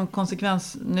 Journalistiken är liksom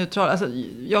konsekvensneutral. Alltså,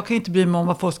 jag kan inte bry mig om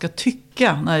vad folk ska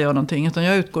tycka när jag gör någonting. Utan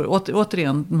jag utgår,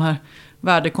 återigen, de här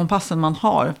värdekompassen man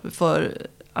har för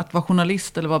att vara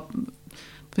journalist eller vara...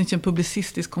 Det finns ju en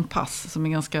publicistisk kompass som är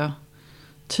ganska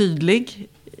tydlig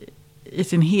i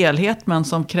sin helhet, men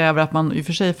som kräver att man i och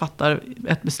för sig fattar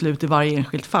ett beslut i varje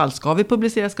enskilt fall. Ska vi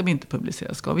publicera, ska vi inte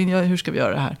publicera? Hur ska vi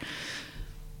göra det här?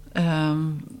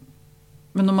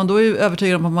 Men om man då är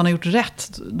övertygad om att man har gjort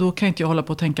rätt, då kan inte jag hålla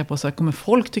på att tänka på så här, kommer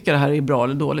folk tycka det här är bra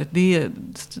eller dåligt?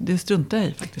 Det struntar jag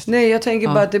i faktiskt. Nej, jag tänker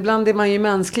bara att ibland är man ju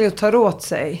mänsklig och tar åt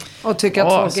sig. Och tycker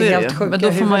att folk är helt sjuka. Men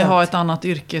då får man ju ha ett annat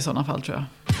yrke i sådana fall, tror jag.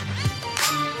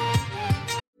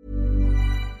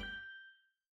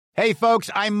 Hey, folks,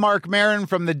 I'm Mark Maron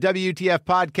from the WTF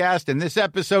Podcast, and this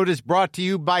episode is brought to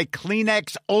you by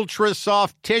Kleenex Ultra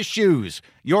Soft Tissues,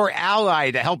 your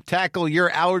ally to help tackle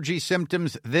your allergy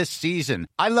symptoms this season.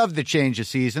 I love the change of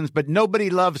seasons, but nobody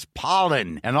loves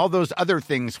pollen and all those other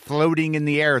things floating in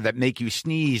the air that make you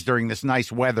sneeze during this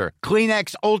nice weather.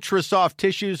 Kleenex Ultra Soft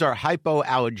Tissues are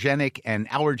hypoallergenic and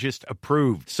allergist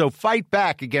approved, so fight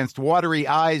back against watery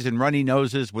eyes and runny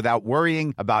noses without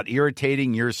worrying about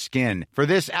irritating your skin. For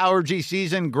this allergy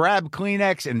season, grab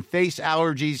Kleenex and face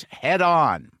allergies head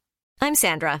on. I'm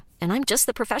Sandra, and I'm just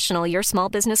the professional your small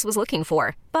business was looking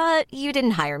for. But you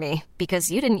didn't hire me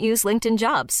because you didn't use LinkedIn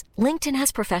Jobs. LinkedIn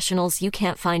has professionals you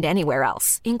can't find anywhere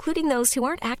else, including those who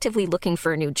aren't actively looking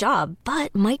for a new job,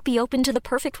 but might be open to the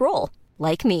perfect role,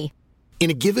 like me. In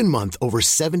a given month, over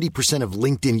 70% of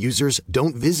LinkedIn users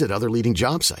don't visit other leading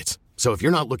job sites. So if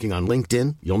you're not looking on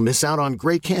LinkedIn, you'll miss out on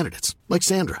great candidates like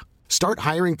Sandra. Start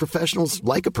hiring professionals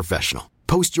like a professional.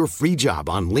 Post your free job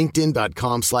on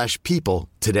linkedin.com/people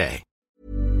today.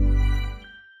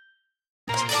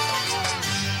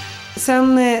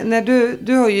 Sen när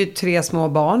du har ju 3 små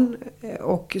barn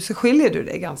och så skiljer du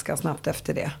dig ganska snabbt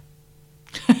efter det.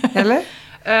 Eller?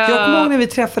 Jag kommer ihåg när vi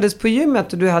träffades på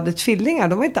gymmet och du hade tvillingar.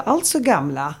 De var inte alls så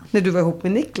gamla när du var ihop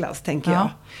med Niklas, tänker jag.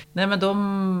 Nej, men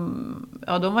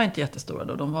de var inte jättestora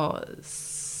då. De var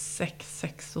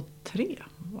 6 och 3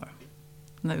 var det,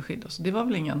 när vi skilde oss. Det var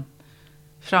väl ingen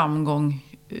framgång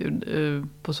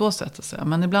på så sätt att säga.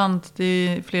 Men ibland, det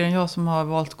är fler än jag som har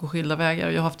valt att gå skilda vägar.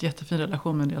 Jag har haft jättefin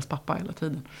relation med deras pappa hela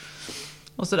tiden.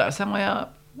 Och sådär. Sen var jag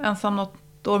ensam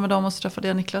något år med dem och så träffade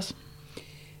jag Niklas.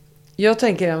 Jag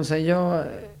tänker så här,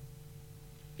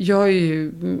 jag är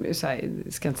ju så här,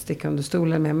 ska inte sticka under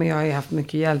stolen med, men jag har ju haft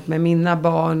mycket hjälp med mina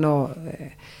barn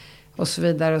och så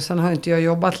vidare. Och sen har inte jag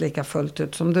jobbat lika fullt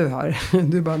ut som du har.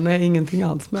 Du bara, nej, ingenting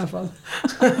alls med i alla fall.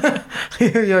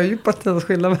 Jag har ju på att ens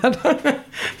skilda världar.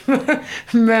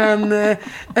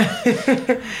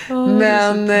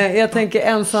 Men jag tänker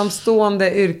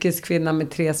ensamstående yrkeskvinna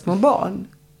med 3 små barn.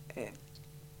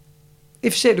 I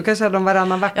och för sig, du kan säga dem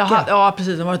varannan vecka. Ja,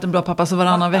 precis. Jag har varit en bra pappa så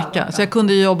varannan vecka. Så jag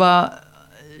kunde jobba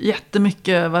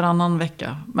jättemycket varannan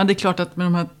vecka. Men det är klart att med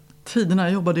de här tiderna,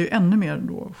 jag jobbade ju ännu mer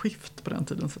då, skift på den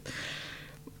tiden. Så.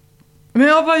 Men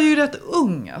jag var ju rätt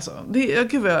ung alltså.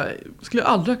 Gud, jag skulle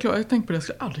aldrig klara, jag tänkte på det, jag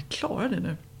skulle aldrig klara det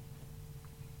nu.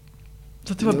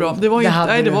 Så det var bra. Det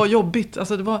var, det var jobbigt.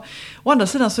 Alltså det var, å andra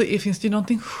sidan så finns det ju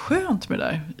någonting skönt med det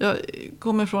där. Jag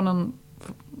kommer från en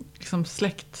liksom,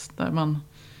 släkt där man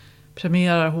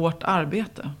premierar hårt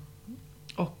arbete.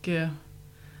 Och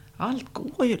allt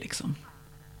går ju liksom.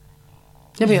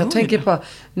 Ja, men jag tänker på,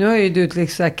 nu har ju du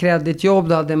liksom kredit jobb,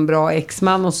 du hade en bra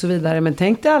exman och så vidare. Men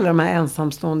tänk dig alla de här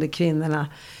ensamstående kvinnorna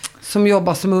som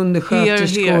jobbar som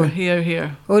undersköterskor.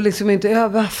 Here. Och liksom inte,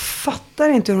 jag fattar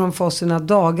inte hur de får sina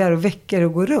dagar och veckor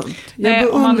att gå runt. Jag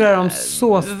beundrar dem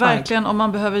så starkt. Verkligen, om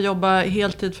man behöver jobba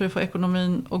heltid för att få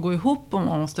ekonomin att gå ihop. Och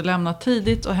man måste lämna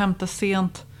tidigt och hämta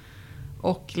sent.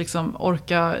 Och liksom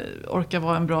orka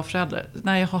vara en bra förälder.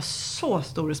 Nej, jag har så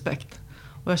stor respekt.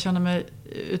 Och jag känner mig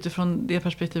utifrån det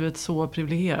perspektivet så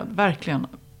privilegierad. Verkligen.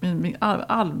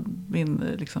 All min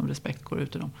liksom, respekt går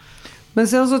ut i dem. Men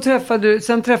sen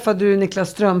träffade du Niklas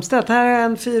Strömstedt. Här är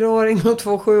en 4-åring och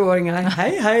 2 7-åringar.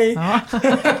 Hej. Ja.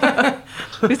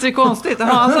 Visst är det konstigt?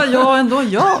 Han sa ja ändå.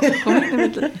 Ja, kom in i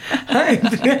mitt liv.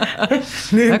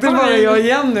 Det är inte bara jag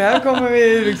igen nu. Här kommer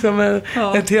vi liksom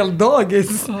ett helt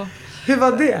dagis. Ja. Hur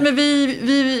var det? Men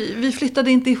vi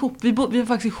flyttade inte ihop. Vi var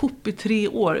faktiskt ihop i 3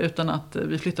 år utan att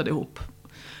vi flyttade ihop.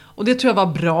 Och det tror jag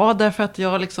var bra därför att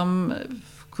jag liksom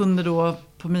kunde då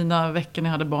på mina veckor när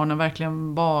jag hade barnen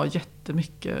verkligen vara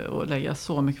jättemycket och lägga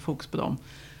så mycket fokus på dem.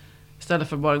 Istället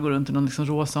för att bara gå runt i någon liksom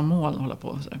rosa mål och hålla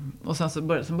på. Och sen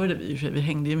började vi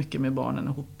hängde ju mycket med barnen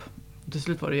ihop. Och till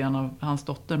slut var det en av hans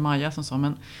dotter Maja som sa,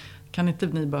 men kan inte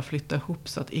ni bara flytta ihop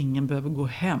så att ingen behöver gå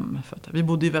hem? För att vi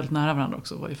bodde ju väldigt nära varandra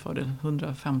också, var ju fördel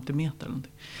 150 meter eller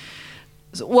någonting.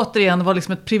 Så återigen, det var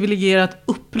liksom ett privilegierat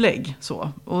upplägg.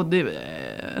 Så. Och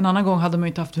en annan gång hade man ju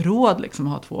inte haft råd liksom,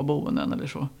 att ha 2 boenden eller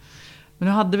så. Men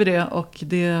nu hade vi det och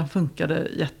det funkade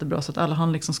jättebra så att alla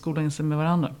hann liksom skola in sig med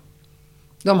varandra.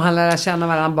 De hann lära känna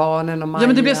varandra, barnen och Maja. Ja,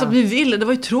 men det blev så att vi ville. Det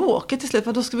var ju tråkigt till slut.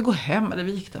 För då ska vi gå hem. Eller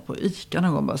vi gick där på Ica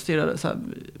någon gång. Bara stirrade så här,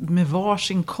 med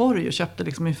varsin korg. Och köpte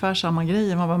liksom ungefär samma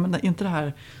grejer. Man bara, men är inte det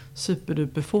här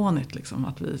superduperfånigt liksom.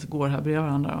 Att vi går här bredvid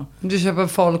varandra. Du köper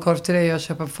folkkorv till dig och jag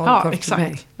köper folkkorv till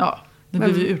mig. Ja, det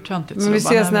blir ju urtöntigt. Men vi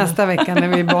ses nästa vecka när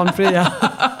vi är barnfria.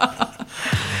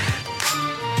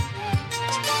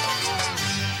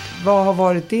 Vad har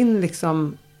varit din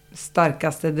liksom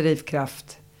starkaste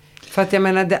drivkraft? För att jag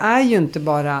menar, det är ju inte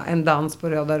bara en dans på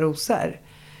röda rosor.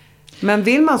 Men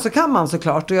vill man så kan man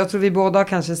såklart. Och jag tror vi båda har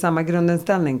kanske samma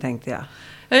grundinställning, tänkte jag.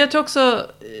 Ja, jag tror också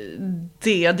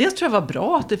det. Dels tror jag var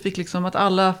bra att det fick liksom att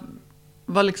alla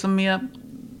var liksom med.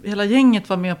 Hela gänget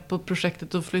var med på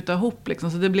projektet och flytta ihop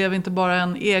liksom. Så det blev inte bara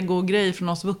en ego-grej från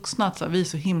oss vuxna. Att så här, vi är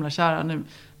så himla kära, nu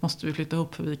måste vi flytta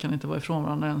ihop för vi kan inte vara ifrån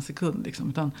varandra en sekund liksom.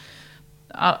 Utan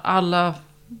alla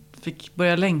fick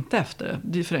börja längta efter det.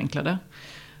 Det förenklade.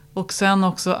 Och sen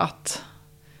också att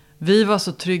vi var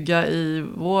så trygga i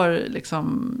vår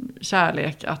liksom,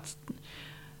 kärlek att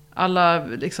alla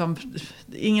liksom,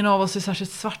 ingen av oss är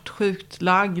särskilt svartsjukt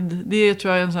lagd. Det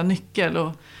tror jag är en sån här nyckel.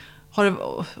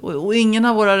 Och ingen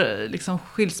av våra liksom,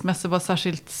 skilsmässor var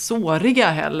särskilt såriga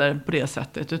heller på det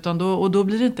sättet. Utan då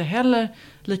blir det inte heller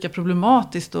lika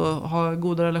problematiskt att ha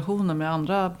goda relationer med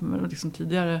andra liksom,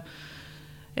 tidigare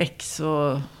ex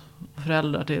och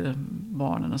föräldrar till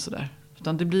barnen och sådär.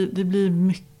 Utan det blir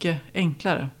mycket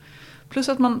enklare. Plus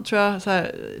att man, tror jag, så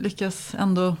här, lyckas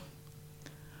ändå.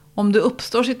 Om det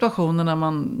uppstår situationer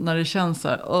när det känns så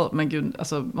här, men gud,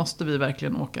 alltså, måste vi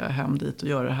verkligen åka hem dit och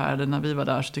göra det här? Eller när vi var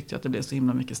där så tyckte jag att det blev så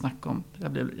himla mycket snack om.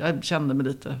 Jag kände mig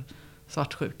lite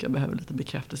svartsjuk, jag behöver lite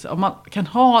bekräftelse. Om man kan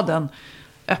ha den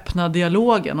öppna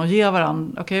dialogen och ge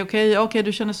varandra, okej,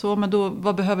 du känner så, men då,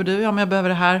 vad behöver du? Ja, men jag behöver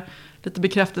det här. Lite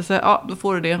bekräftelse, ja, då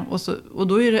får du det. Och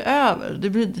då är det över. Det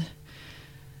blir...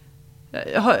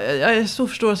 Jag är så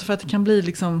förståelse för att det kan bli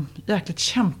liksom jäkligt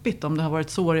kämpigt om det har varit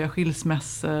såriga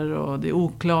skilsmässor och det är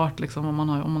oklart liksom om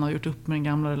man har gjort upp med den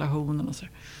gamla relationen och så.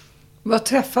 Vad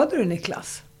träffade du,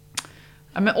 Niklas?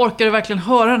 Ja, men orkar du verkligen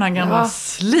höra den här gamla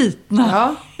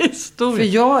slitna historien?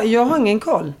 För jag har ingen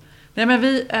koll. Nej,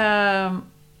 men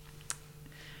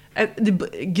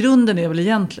grunden är väl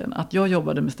egentligen att jag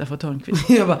jobbade med Steffo Törnqvist.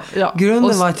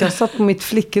 Grunden var att jag satt på mitt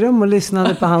flickrum och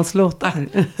lyssnade på hans låtar.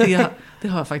 Det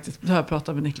har jag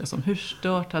pratat med Niklas om. Hur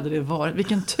stört hade det varit?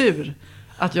 Vilken tur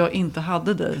att jag inte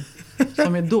hade dig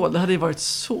som idol. Det hade ju varit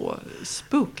så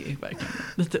spooky verkligen.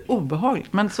 Lite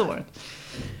obehagligt, men så var det.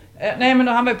 Nej, men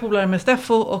då, han var ju polare med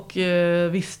Steffo och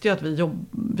visste ju att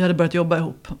vi hade börjat jobba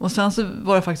ihop. Och sen så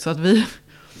var det faktiskt så att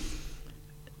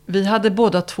vi hade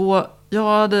båda två.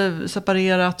 Jag hade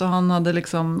separerat och han hade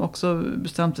liksom också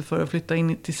bestämt sig för att flytta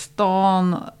in till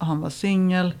stan. Han var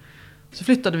singel. Så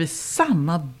flyttade vi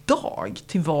samma dag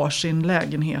till varsin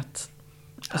lägenhet.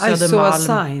 I saw a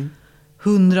sign.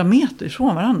 100 meter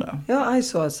ifrån varandra. Ja, I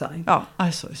saw a sign. Ja,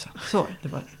 I saw a sign. Så, det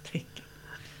var ett tecken.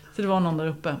 Så det var någon där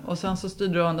uppe. Och sen så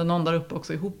styrde någon där uppe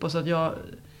också ihop. Och så att jag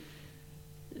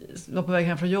var på väg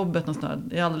hem från jobbet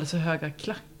i alldeles för höga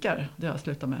klackar. Det har jag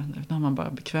slutat med. Nu har man bara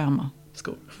bekväma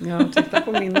skor. Ja, titta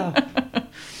på mina.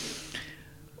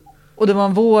 Och det var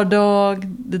en vårdag,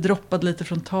 det droppade lite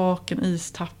från taken,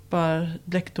 istappar,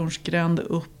 bläcktornsgränd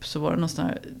upp, så var det någon sån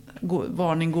här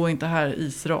varning, gå inte här,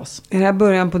 isras. Är det här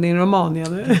början på din roman,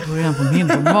 eller? Början på min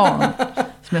roman,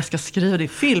 som jag ska skriva, det i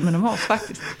filmen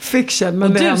faktiskt. Fiction,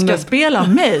 men och det du ska ändå spela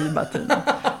mig, Bettina.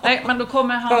 Nej, men då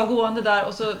kommer han gående där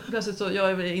och så plötsligt så,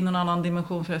 jag är i någon annan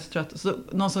dimension för jag är så trött. Så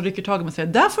någon som rycker tag i mig och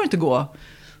säger, där får du inte gå.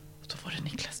 Och då var det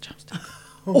Niklas Strömstedt.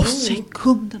 Och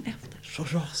sekunden efter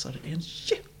så rasade en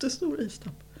jättestor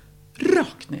istapp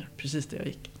rakt ner, precis där jag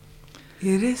gick.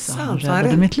 Är det så sant? Han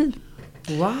räddade mitt liv.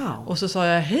 Wow. Och så sa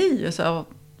jag hej, och så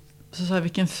sa jag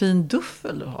vilken fin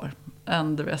duffel du har.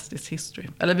 And the rest is history.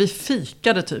 Eller vi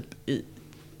fikade typ i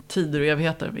tider och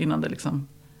evigheter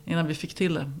innan vi fick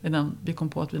till det. Innan vi kom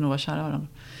på att vi nog var kära varandra.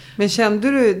 Men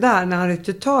kände du där när han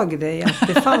ryckte tag i dig att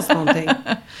det fanns någonting?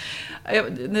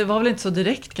 Det var väl inte så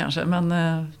direkt kanske, men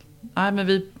nej, men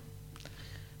vi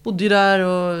bodde ju där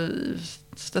och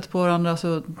stötte på varandra,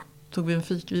 så tog vi en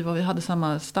fik. Vi hade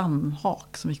samma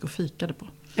stamhak som vi gick och fikade på.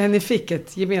 Ja, ni fick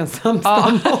ett gemensamt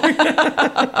stamhak.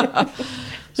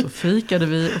 Så fikade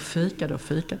vi och fikade och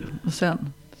fikade. Och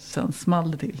sen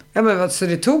small det till. Ja, men så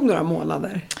det tog några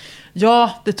månader?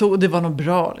 Ja, det var nog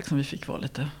bra liksom, vi fick vara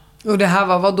lite. Och det här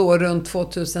var vad då, runt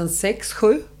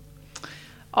 2006-2007?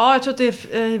 Ja, jag tror att det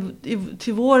är,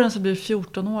 till våren så blir det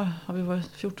 14 år. Har vi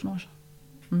varit 14 år?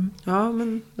 Mm. Ja,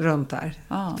 men runt där.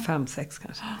 5-6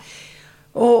 kanske.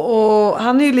 Och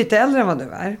han är ju lite äldre än vad du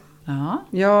är. Ja.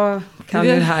 Jag kan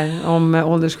ju det här om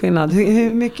åldersskillnad.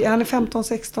 Hur mycket? Han är 15,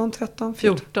 16, 13?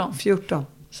 14.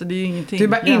 Så det är ju ingenting. Du är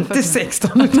bara inte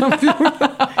 16 utan 14.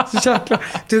 Så jäkla.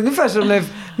 Det är ungefär som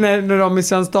när de i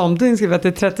Svensk Damtidning skriver att det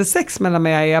är 36 mellan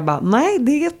mig och jag bara, nej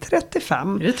det är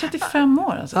 35. Är det 35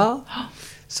 år alltså? Ja.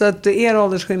 Så att er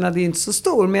åldersskillnad är ju inte så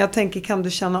stor. Men jag tänker, kan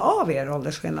du känna av er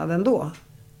åldersskillnad ändå?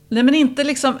 Nej, men inte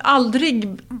liksom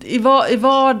aldrig i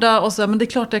vardag och så, men det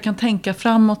är klart att jag kan tänka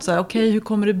framåt så här, okej, hur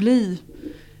kommer det bli?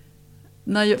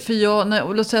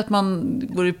 Låt säga att man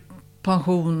går i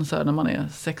pension så här, när man är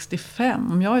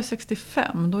 65. Om jag är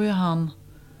 65, då är han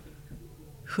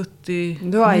 70.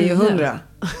 Du är ju 100.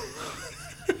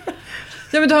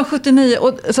 Ja, men då har han 79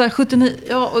 och så här 79,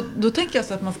 ja, och då tänker jag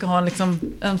så att man ska ha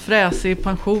en fräsig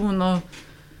pension och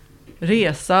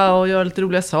resa och göra lite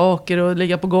roliga saker och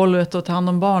ligga på golvet och ta hand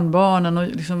om barnbarnen och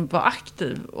liksom vara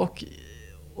aktiv och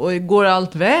går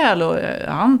allt väl och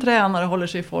han tränar och håller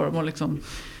sig i form och liksom,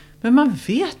 men man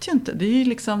vet ju inte, det är ju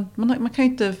liksom man kan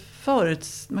ju inte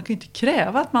man kan ju inte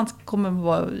kräva att man kommer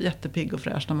vara jättepigg och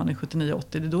fräsch när man är 79-80,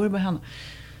 det är då det börjar hända.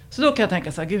 Så då kan jag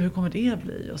tänka så här, gud, hur kommer det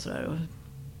bli och sådär.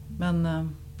 Men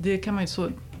det kan man ju så.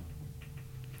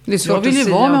 Det är svårt jag vill ju att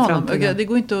vara med honom. Det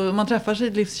går inte, om man träffar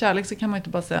sitt livs kärlek så kan man inte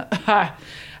bara säga,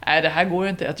 nej det här går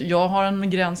inte. Jag har en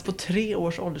gräns på 3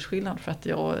 års åldersskillnad för att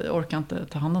jag orkar inte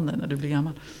ta hand om dig när du blir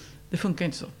gammal. Det funkar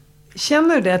inte så.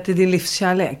 Känner du det att det är din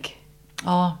livskärlek?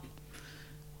 Ja,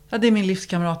 det är min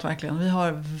livskamrat verkligen. Vi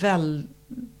har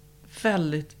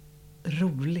väldigt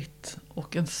roligt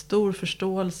och en stor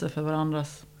förståelse för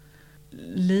varandras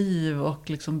liv och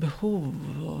liksom behov.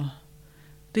 Och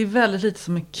det är väldigt lite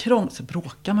som en så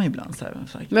bråkar man ibland så här.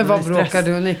 Men vad bråkar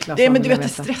du och Niklas? Det är, men du vet, det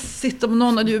är stressigt om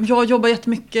någon, jag jobbar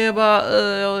jättemycket,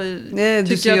 jag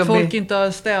tycker att folk inte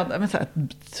har städat, men så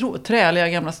här, träliga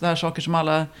gamla sådana här saker som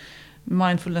alla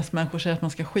mindfulness-människor säger att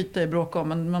man ska skita i bråka om,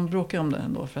 men man bråkar om det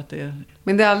ändå för att det är...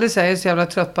 Men det är aldrig så här, jag är så jävla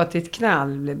trött på att ditt knä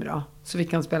blir bra så vi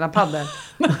kan spela paddel.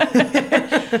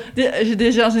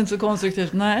 det känns inte så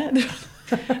konstruktivt, nej,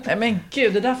 men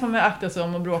gud, det där får man akta sig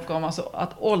om att bråka om. Alltså,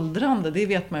 att åldrande, det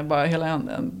vet man ju bara hela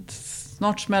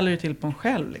snart smäller det till på en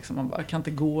själv. Liksom. Man bara kan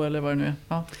inte gå eller vad det nu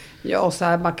är. Ja, och så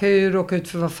här, man kan ju råka ut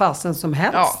för vad fasen som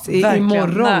helst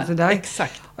imorgon. Nej, så där.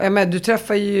 Exakt. Men du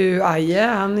träffar ju Aje,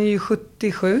 han är ju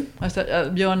 77. Alltså,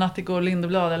 Björn Natthigård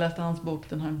Lindeblad, jag läste hans bok,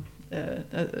 den här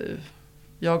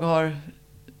Jag har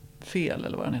fel,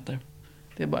 eller vad den heter.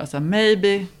 Det är bara så här,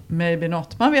 maybe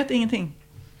not. Man vet ingenting.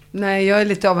 Nej, jag är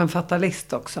lite av en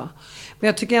fatalist också. Men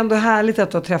jag tycker ändå härligt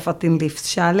att du har träffat din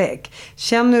livskärlek.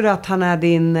 Känner du att han är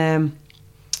din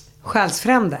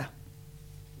själsfrände?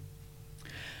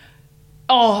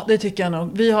 Ja, det tycker jag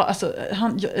nog. Vi har, alltså,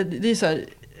 det är så här,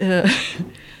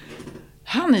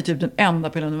 han är typ den enda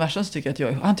på hela universum som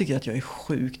tycker han tycker att jag är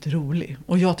sjukt rolig.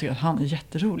 Och jag tycker att han är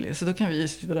jätterolig. Så då kan vi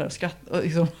sitta där och skratta och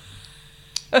liksom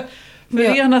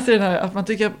förenas i den här, att man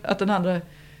tycker att den andra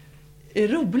är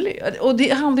rolig. Och det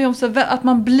handlar ju om så att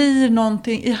man blir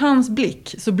någonting, i hans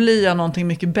blick så blir jag någonting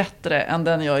mycket bättre än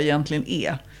den jag egentligen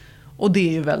är. Och det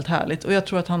är ju väldigt härligt. Och jag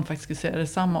tror att han faktiskt skulle säga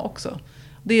detsamma också.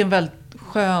 Det är en väldigt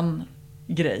skön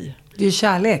grej. Det är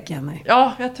kärlek, Jenny.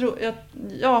 Ja, jag tror,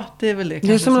 det är väl det.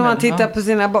 Det är som när man tittar på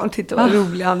sina barn, titta vad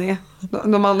rolig han är.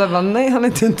 De andra bara, nej han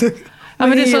är inte ja,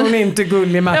 men det är hon är inte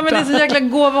gullig, Märta. Ja, men det är så jäkla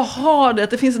gåva att ha det.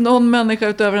 Att det finns någon människa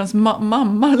utöver ens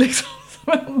mamma liksom.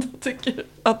 Som ändå tycker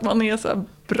att man är så här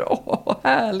bra och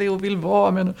härlig och vill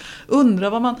vara med. Undrar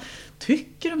vad man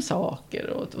tycker om saker.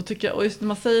 Och just när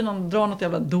man säger drar något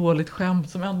jävla dåligt skämt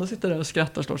som ändå sitter där och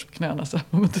skrattar och slår sig på knäna.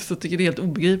 Så tycker det är helt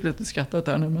obegripligt att du skrattar åt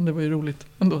det här nu. Men det var ju roligt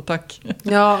ändå, tack.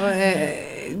 Ja,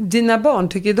 dina barn,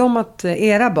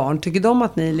 era barn, tycker de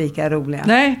att ni är lika roliga?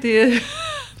 Nej, det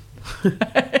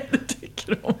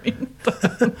tycker de inte.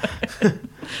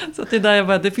 Så att det är där jag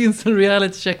bara, det finns en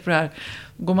reality check för det här.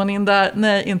 Går man in där,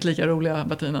 nej, inte lika roliga,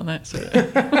 Bettina, nej, så är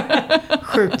det.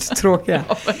 Sjukt tråkiga.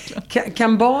 Ja,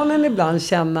 kan barnen ibland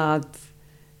känna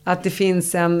att det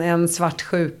finns en svart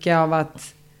sjuka av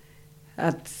att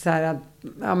så här, att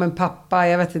ja men pappa,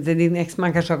 jag vet inte, din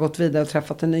exman kanske har gått vidare och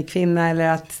träffat en ny kvinna,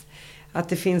 eller att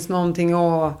det finns någonting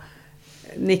och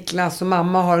Niklas och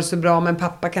mamma har det så bra men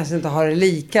pappa kanske inte har det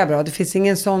lika bra. Det finns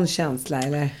ingen sån känsla,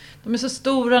 eller? De är så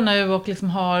stora nu och liksom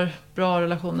har bra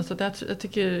relationer, så att jag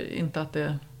tycker inte att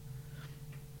det...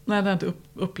 Nej, det har jag inte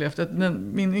upplevt.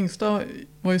 Min yngsta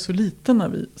var ju så liten när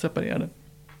vi separerade.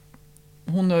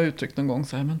 Hon har uttryckt någon gång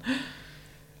så här, men...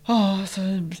 alltså,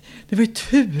 det var ju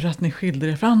tur att ni skilde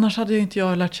er, för annars hade jag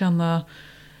inte lärt känna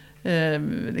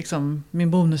liksom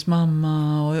min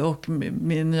bonusmamma och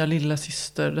min nya lilla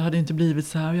syster. Det hade inte blivit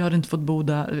så här, jag hade inte fått bo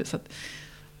där. Så att,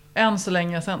 Än så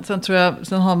länge. Sen tror jag,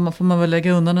 får man väl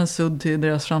lägga undan en sudd till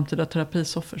deras framtida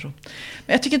terapisoffer. Så. Men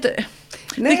jag tycker inte...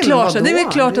 Nej, det är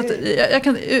väl klart att jag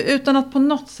kan, utan att på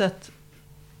något sätt...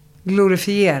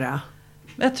 glorifiera.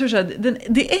 Jag tror så här,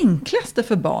 det enklaste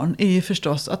för barn är ju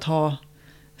förstås att ha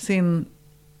sin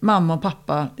mamma och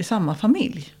pappa i samma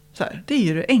familj. Så här, det är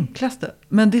ju det enklaste.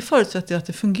 Men det förutsätter att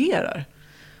det fungerar.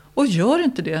 Och gör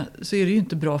inte det så är det ju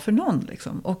inte bra för någon.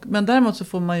 Liksom. Men däremot så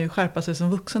får man ju skärpa sig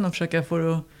som vuxen och försöka få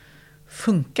det att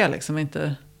funka. Liksom,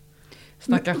 inte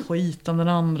snacka skit om den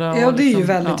andra. Ja, och det är liksom, ju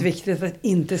väldigt viktigt att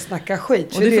inte snacka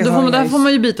skit. För där får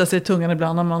man ju bita sig i tungan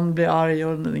ibland när man blir arg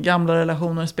och gamla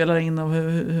relationer spelar in och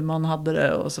hur man hade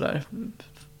det och sådär.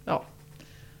 Ja.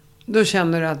 Då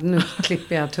känner du att nu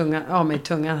klipper jag av mig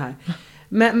tungan här.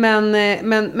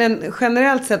 Men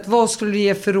generellt sett, vad skulle du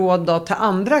ge för råd då till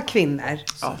andra kvinnor?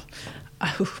 Ja.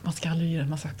 Man ska aldrig ge det,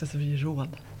 man sagt det så vi ger råd.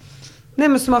 Nej,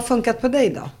 men som har funkat på dig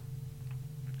då?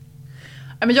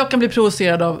 Men jag kan bli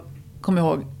provocerad av, kom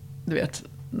ihåg, du vet,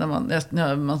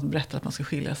 när man berättar att man ska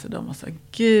skilja sig då. Man säger,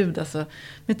 gud alltså,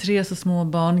 med 3 så små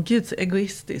barn, gud så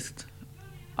egoistiskt.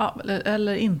 Ja,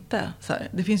 eller inte. Så här,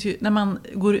 det finns ju, när man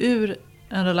går ur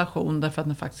en relation därför att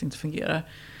den faktiskt inte fungerar,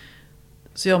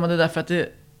 så gör man det därför att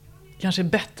det kanske är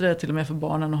bättre till och med för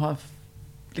barnen att ha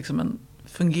liksom en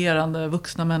fungerande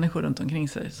vuxna människor runt omkring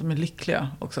sig som är lyckliga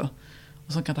också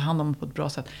och som kan ta hand om dem på ett bra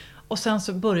sätt. Och sen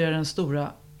så börjar den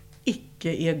stora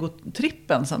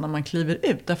icke-egotrippen sen när man kliver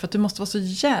ut, därför att du måste vara så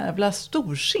jävla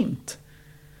storsint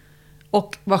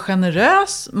och vara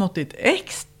generös mot ditt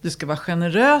ex, du ska vara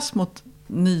generös mot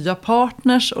nya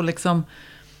partners och liksom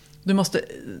du måste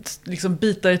liksom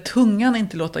bita i tungan och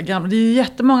inte låta gamla. Det är ju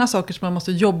jättemånga saker som man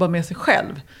måste jobba med sig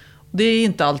själv. Det är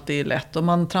inte alltid lätt och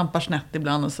man trampar snett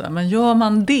ibland och så. Men gör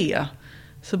man det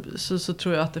så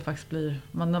tror jag att det faktiskt blir...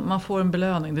 Man får en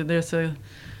belöning. Det är så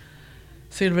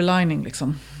silver lining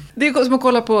liksom. Det är som att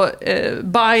kolla på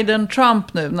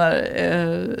Biden-Trump nu. När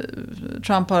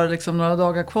Trump har liksom några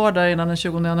dagar kvar där innan den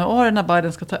 20 januari när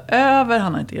Biden ska ta över.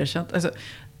 Han har inte erkänt... Alltså,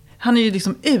 han är ju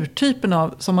liksom urtypen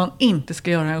av som man inte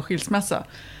ska göra en skilsmässa.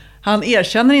 Han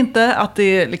erkänner inte att det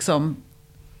är liksom...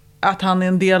 Att han är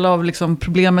en del av liksom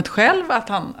problemet själv.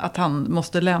 Att han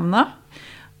måste lämna.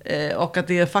 Och att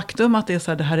det är faktum att det är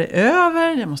så här, det här är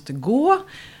över. Jag måste gå.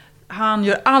 Han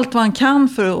gör allt vad han kan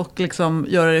för att liksom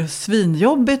göra det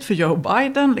svinjobbigt för Joe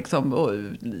Biden. Liksom,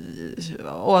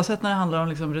 oavsett när det handlar om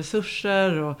liksom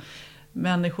resurser och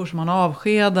människor som han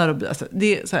avskedar. Och, alltså,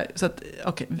 det är så här, så att,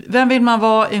 okay, vem vill man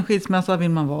vara i en skilsmässa? Vill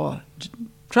man vara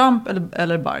Trump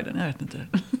eller Biden? Jag vet inte.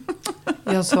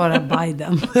 Jag svarar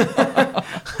Biden.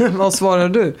 Vad svarar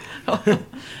du? Ja,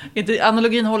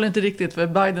 analogin håller inte riktigt för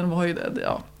Biden var ju det.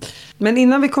 Ja. Men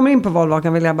innan vi kommer in på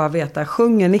valvakan vill jag bara veta,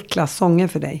 sjunger Niklas sånger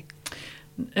för dig?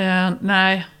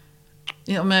 Nej,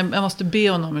 men jag måste be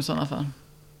honom i sådana fall.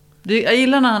 Jag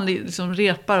gillar när han liksom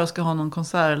repar och ska ha någon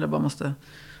konsert eller bara måste...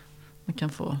 Man kan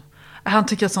få... Han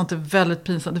tycker att sånt är väldigt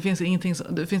pinsamt. Det finns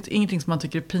ingenting som man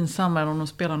tycker är pinsammare än om de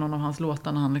spelar någon av hans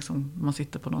låtar när man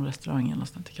sitter på någon restaurang eller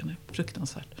något. Tycker jag det är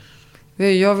fruktansvärt.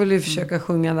 Jag vill ju försöka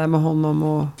sjunga där med honom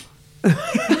och...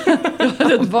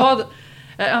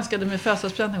 Jag önskade mig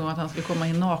födelsedagspresent en gång att han skulle komma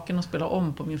in naken och spela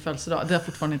om på min födelsedag. Det har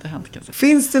fortfarande inte hänt, kan jag säga.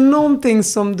 Finns det någonting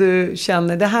som du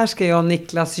känner, det här ska jag och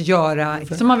Niklas göra?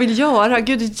 Som man vill göra?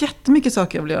 Gud, det är jättemycket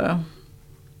saker jag vill göra.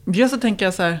 Just så tänker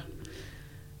jag så här...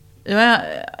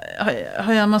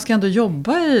 man ska ändå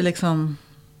jobba i liksom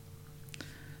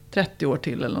 30 år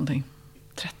till eller någonting.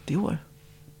 30 år?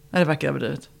 Nej, det verkar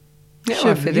överdrivet.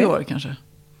 20 år kanske.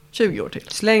 20 år till.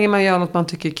 Så länge man gör något man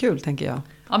tycker är kul, tänker jag.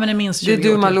 Ja, men det är minst 20 år till. Det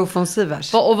är du, Malou von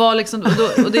Sivers. Och var liksom,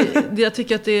 jag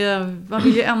tycker att man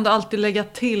vill ju ändå alltid lägga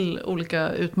till olika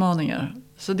utmaningar.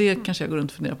 Så det kanske jag går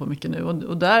runt och funderar på mycket nu.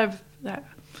 Och där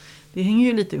det hänger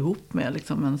ju lite ihop med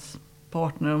liksom ens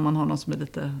partner om man har någon som är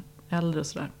lite äldre och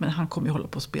sådär. Men han kommer ju hålla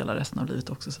på att spela resten av livet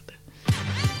också. Så det...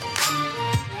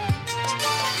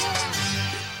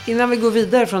 Innan vi går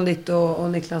vidare från ditt och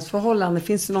Niklas förhållande,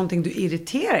 finns det någonting du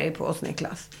irriterar dig på hos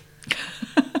Niklas?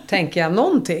 Tänker jag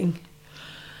någonting?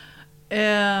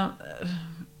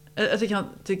 Jag tycker han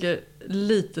tycker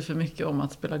lite för mycket om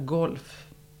att spela golf.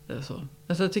 Så.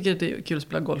 Alltså, jag tycker att det är kul att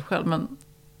spela golf själv, men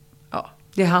ja.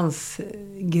 Det är hans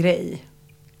grej.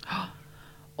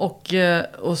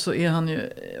 Och så är han ju,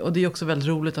 och det är också väldigt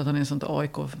roligt att han är ett sånt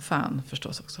AIK-fan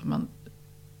förstås också. Men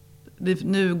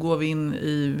nu går vi in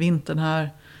i vintern här.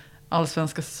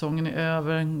 Allsvenska säsongen är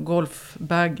över.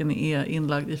 Golfbagen är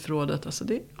inlagd i förrådet. Alltså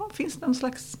det finns någon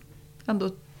slags ändå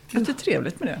lite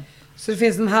trevligt med det. Så det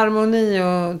finns en harmoni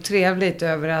och trevligt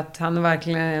över att han är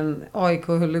verkligen en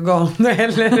AIK-huligan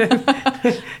eller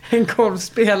en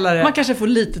golfspelare. Man kanske får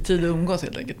lite tid att umgås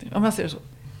helt enkelt. Om jag ser det så.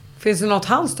 Finns det något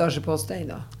han stör sig på hos dig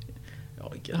då?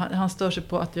 Ja, han stör sig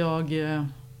på att jag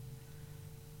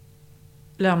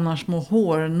lämnar små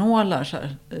hårnålar så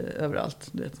här, överallt.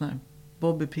 Det är sån här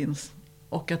bobbypins.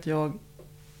 Och att jag,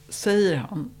 säger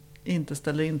han, inte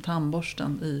ställer in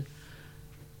tandborsten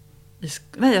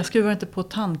nej, jag skruvar inte på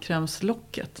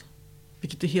tandkrämslocket.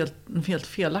 Vilket är en helt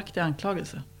felaktig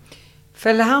anklagelse.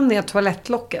 Fäller han ner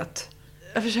toalettlocket?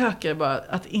 Jag försöker bara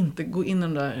att inte gå in i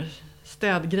de där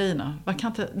städgrejerna.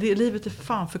 Livet är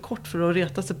fan för kort för att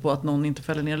reta sig på att någon inte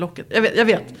fäller ner locket. Jag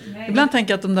vet. Ibland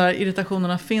tänker jag att de där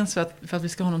irritationerna finns för att vi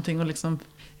ska ha någonting att liksom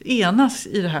enas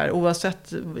i det här.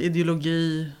 Oavsett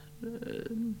ideologi,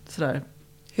 sådär.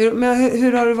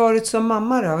 Hur har du varit som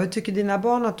mamma då? Hur tycker dina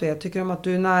barn att du är? Tycker de att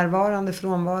du är närvarande,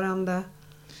 frånvarande?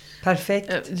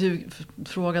 Perfekt? Du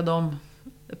frågar dem.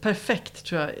 Perfekt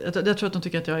tror jag. Jag tror att de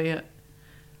tycker att jag är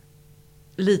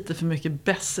lite för mycket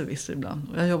besserwisser ibland.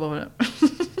 Och jag jobbar med det.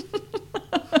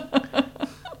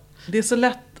 Det är så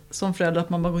lätt som förälder att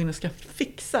man bara går in och ska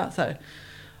fixa. Så här.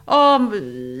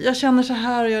 Jag känner så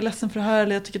här och jag är ledsen för det här.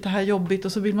 Eller jag tycker att det här är jobbigt.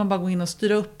 Och så vill man bara gå in och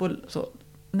styra upp. Och så.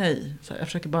 Nej, så här, jag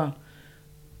försöker bara...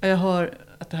 Jag hör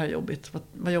att det här är jobbigt.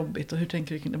 Vad jobbigt och hur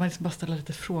tänker du? Man liksom bara ställa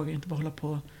lite frågor. Inte bara hålla på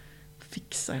och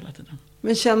fixa hela tiden.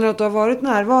 Men känner du att du har varit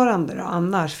närvarande då,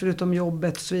 annars? Förutom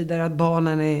jobbet och så vidare. Att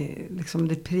barnen är liksom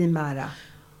det primära.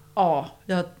 Ja,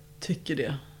 jag tycker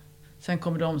det. Sen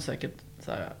kommer de säkert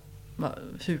så här,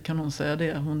 hur kan hon säga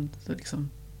det?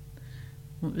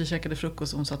 Vi käkade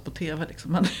frukost och hon satt på tv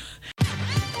liksom. Men...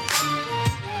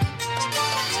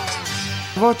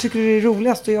 Vad tycker du är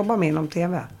roligast att jobba med inom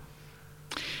tv?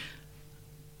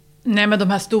 Nej, men de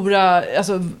här stora,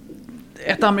 alltså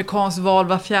ett amerikanskt val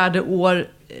var 4:e år,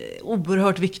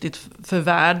 oerhört viktigt för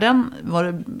världen.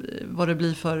 Vad det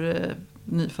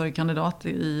blir för kandidat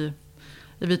i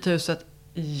Vita huset.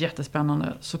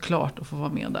 Jättespännande såklart att få vara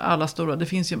med där. Alla stora, det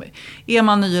finns ju med. Är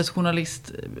man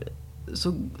nyhetsjournalist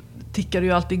så tickar det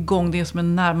ju alltid igång. Det är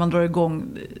som när man drar igång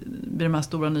vid de här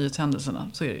stora nyhetshändelserna.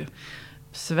 Så är det ju.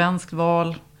 Svenskt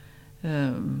val.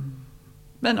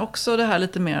 Men också det här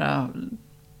lite mera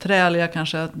träliga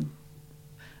kanske.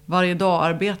 Varje dag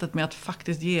arbetet med att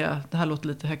faktiskt ge. Det här låter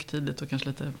lite högtidligt och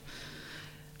kanske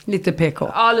lite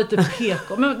PK. Ja, lite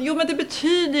PK. Men det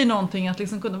betyder ju någonting att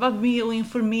liksom kunna vara med och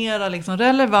informera liksom,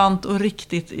 relevant och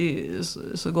riktigt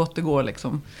så gott det går.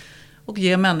 Liksom. Och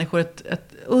ge människor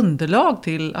ett underlag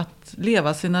till att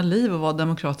leva sina liv och vara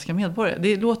demokratiska medborgare.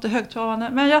 Det låter högtravande,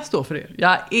 men jag står för det.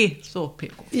 Jag är så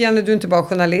PK. Jenny, du är inte bara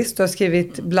journalist. Du har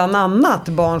skrivit bland annat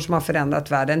Barn som har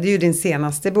förändrat världen. Det är ju din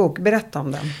senaste bok. Berätta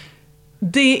om den.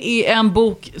 Det är en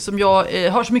bok som jag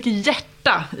har så mycket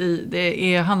hjärta i.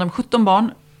 Det handlar om 17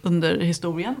 barn under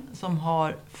historien som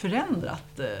har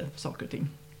förändrat saker och ting.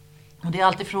 Och det är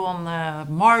alltifrån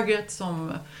Margaret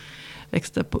som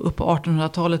växte upp på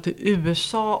 1800-talet i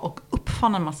USA och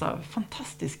uppfann en massa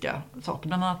fantastiska saker.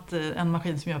 Bland annat en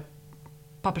maskin som gör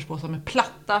papperspåsar med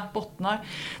platta bottnar.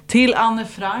 Till Anne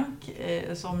Frank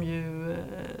som ju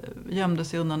gömde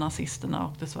sig undan nazisterna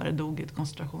och dessvärre dog i ett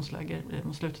koncentrationsläger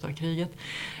mot slutet av kriget.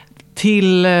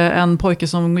 Till en pojke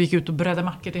som gick ut och bredde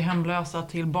mackor till hemlösa.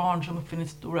 Till barn som uppfinner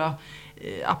stora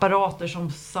apparater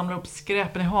som samlar upp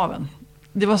skräpen i haven.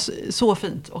 Det var så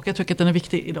fint och jag tycker att den är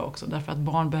viktig idag också. Därför att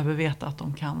barn behöver veta att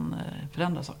de kan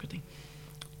förändra saker och ting.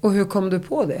 Och hur kom du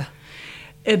på det?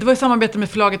 Det var i samarbete med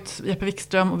förlaget Jeppe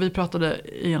Wikström och vi pratade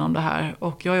igenom det här.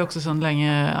 Och jag är också sedan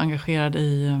länge engagerad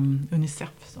i UNICEF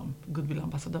som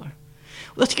goodwill-ambassadör.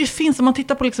 Och jag tycker det finns, om man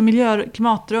tittar på liksom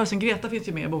klimatrörelsen, Greta finns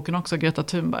ju med i boken också, Greta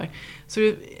Thunberg. Så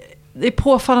det är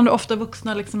påfallande ofta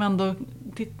vuxna liksom ändå,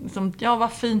 liksom, ja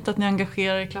vad fint att ni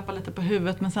engagerar er, klappar lite på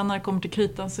huvudet. Men sen när det kommer till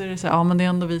kritan så är det så här, ja men det är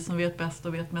ändå vi som vet bäst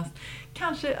och vet mest.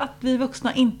 Kanske att vi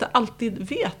vuxna inte alltid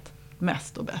vet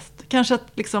mest och bäst. Kanske att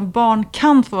liksom barn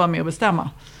kan få vara med och bestämma.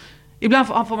 Ibland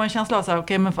får man en känsla av så här,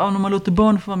 okej, men om man låter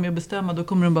barn få vara med och bestämma, då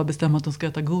kommer de bara bestämma att de ska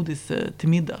äta godis till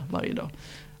middag varje dag.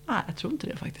 Nej, jag tror inte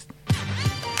det faktiskt.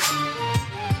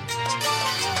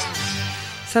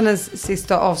 Sen en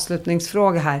sista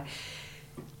avslutningsfråga här.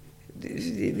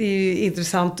 Det är ju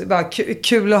intressant, bara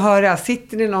kul att höra.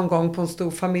 Sitter ni någon gång på en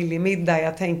stor familjemiddag?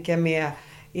 Jag tänker med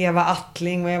Eva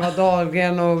Attling och Eva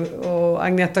Dahlgren och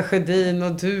Agneta Sjödin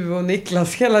och du och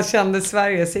Niklas. Hela kände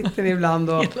Sverige. Sitter ni ibland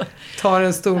och tar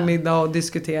en stor middag och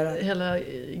diskuterar? Hela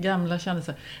gamla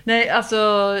kändisar. Nej, alltså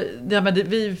ja, men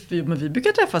vi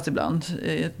brukar träffas ibland.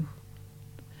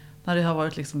 När det har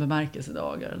varit liksom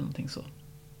bemärkelsedagar eller någonting så.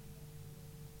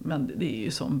 Men det är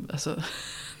ju som, alltså,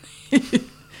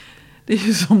 det är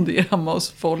ju som det är hemma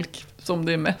hos folk, som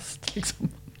det är mest liksom.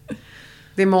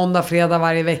 Det är måndag, fredag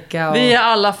varje vecka. Och... Vi är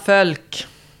alla folk.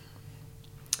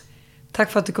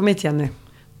 Tack för att du kom hit, Jenny.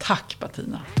 Tack,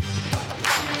 Bettina.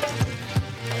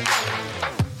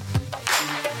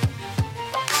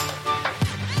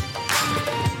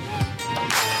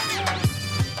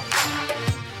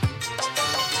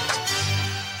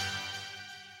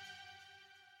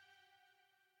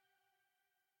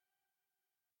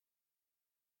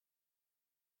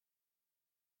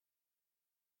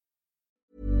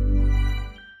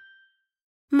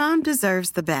 Mom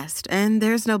deserves the best, and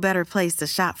there's no better place to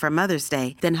shop for Mother's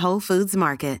Day than Whole Foods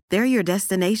Market. They're your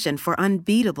destination for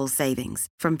unbeatable savings,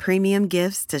 from premium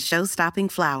gifts to show-stopping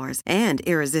flowers and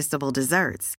irresistible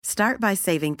desserts. Start by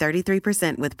saving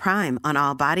 33% with Prime on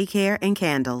all body care and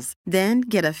candles. Then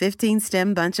get a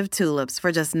 15-stem bunch of tulips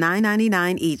for just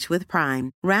 $9.99 each with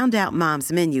Prime. Round out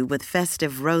Mom's menu with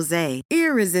festive rosé,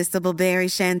 irresistible berry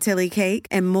chantilly cake,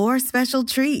 and more special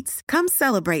treats. Come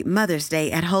celebrate Mother's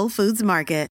Day at Whole Foods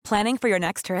Market. Planning for your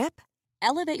next trip?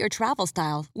 Elevate your travel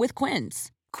style with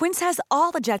Quince. Quince has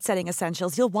all the jet-setting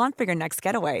essentials you'll want for your next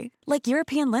getaway, like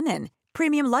European linen,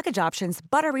 premium luggage options,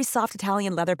 buttery soft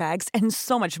Italian leather bags, and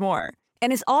so much more.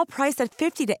 And is all priced at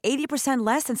 50 to 80%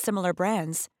 less than similar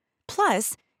brands.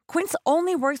 Plus, Quince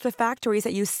only works with factories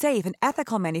that use safe and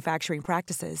ethical manufacturing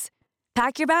practices.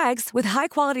 Pack your bags with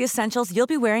high-quality essentials you'll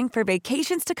be wearing for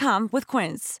vacations to come with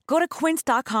Quince. Go to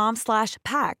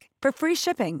quince.com/pack for free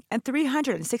shipping and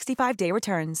 365-day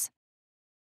returns.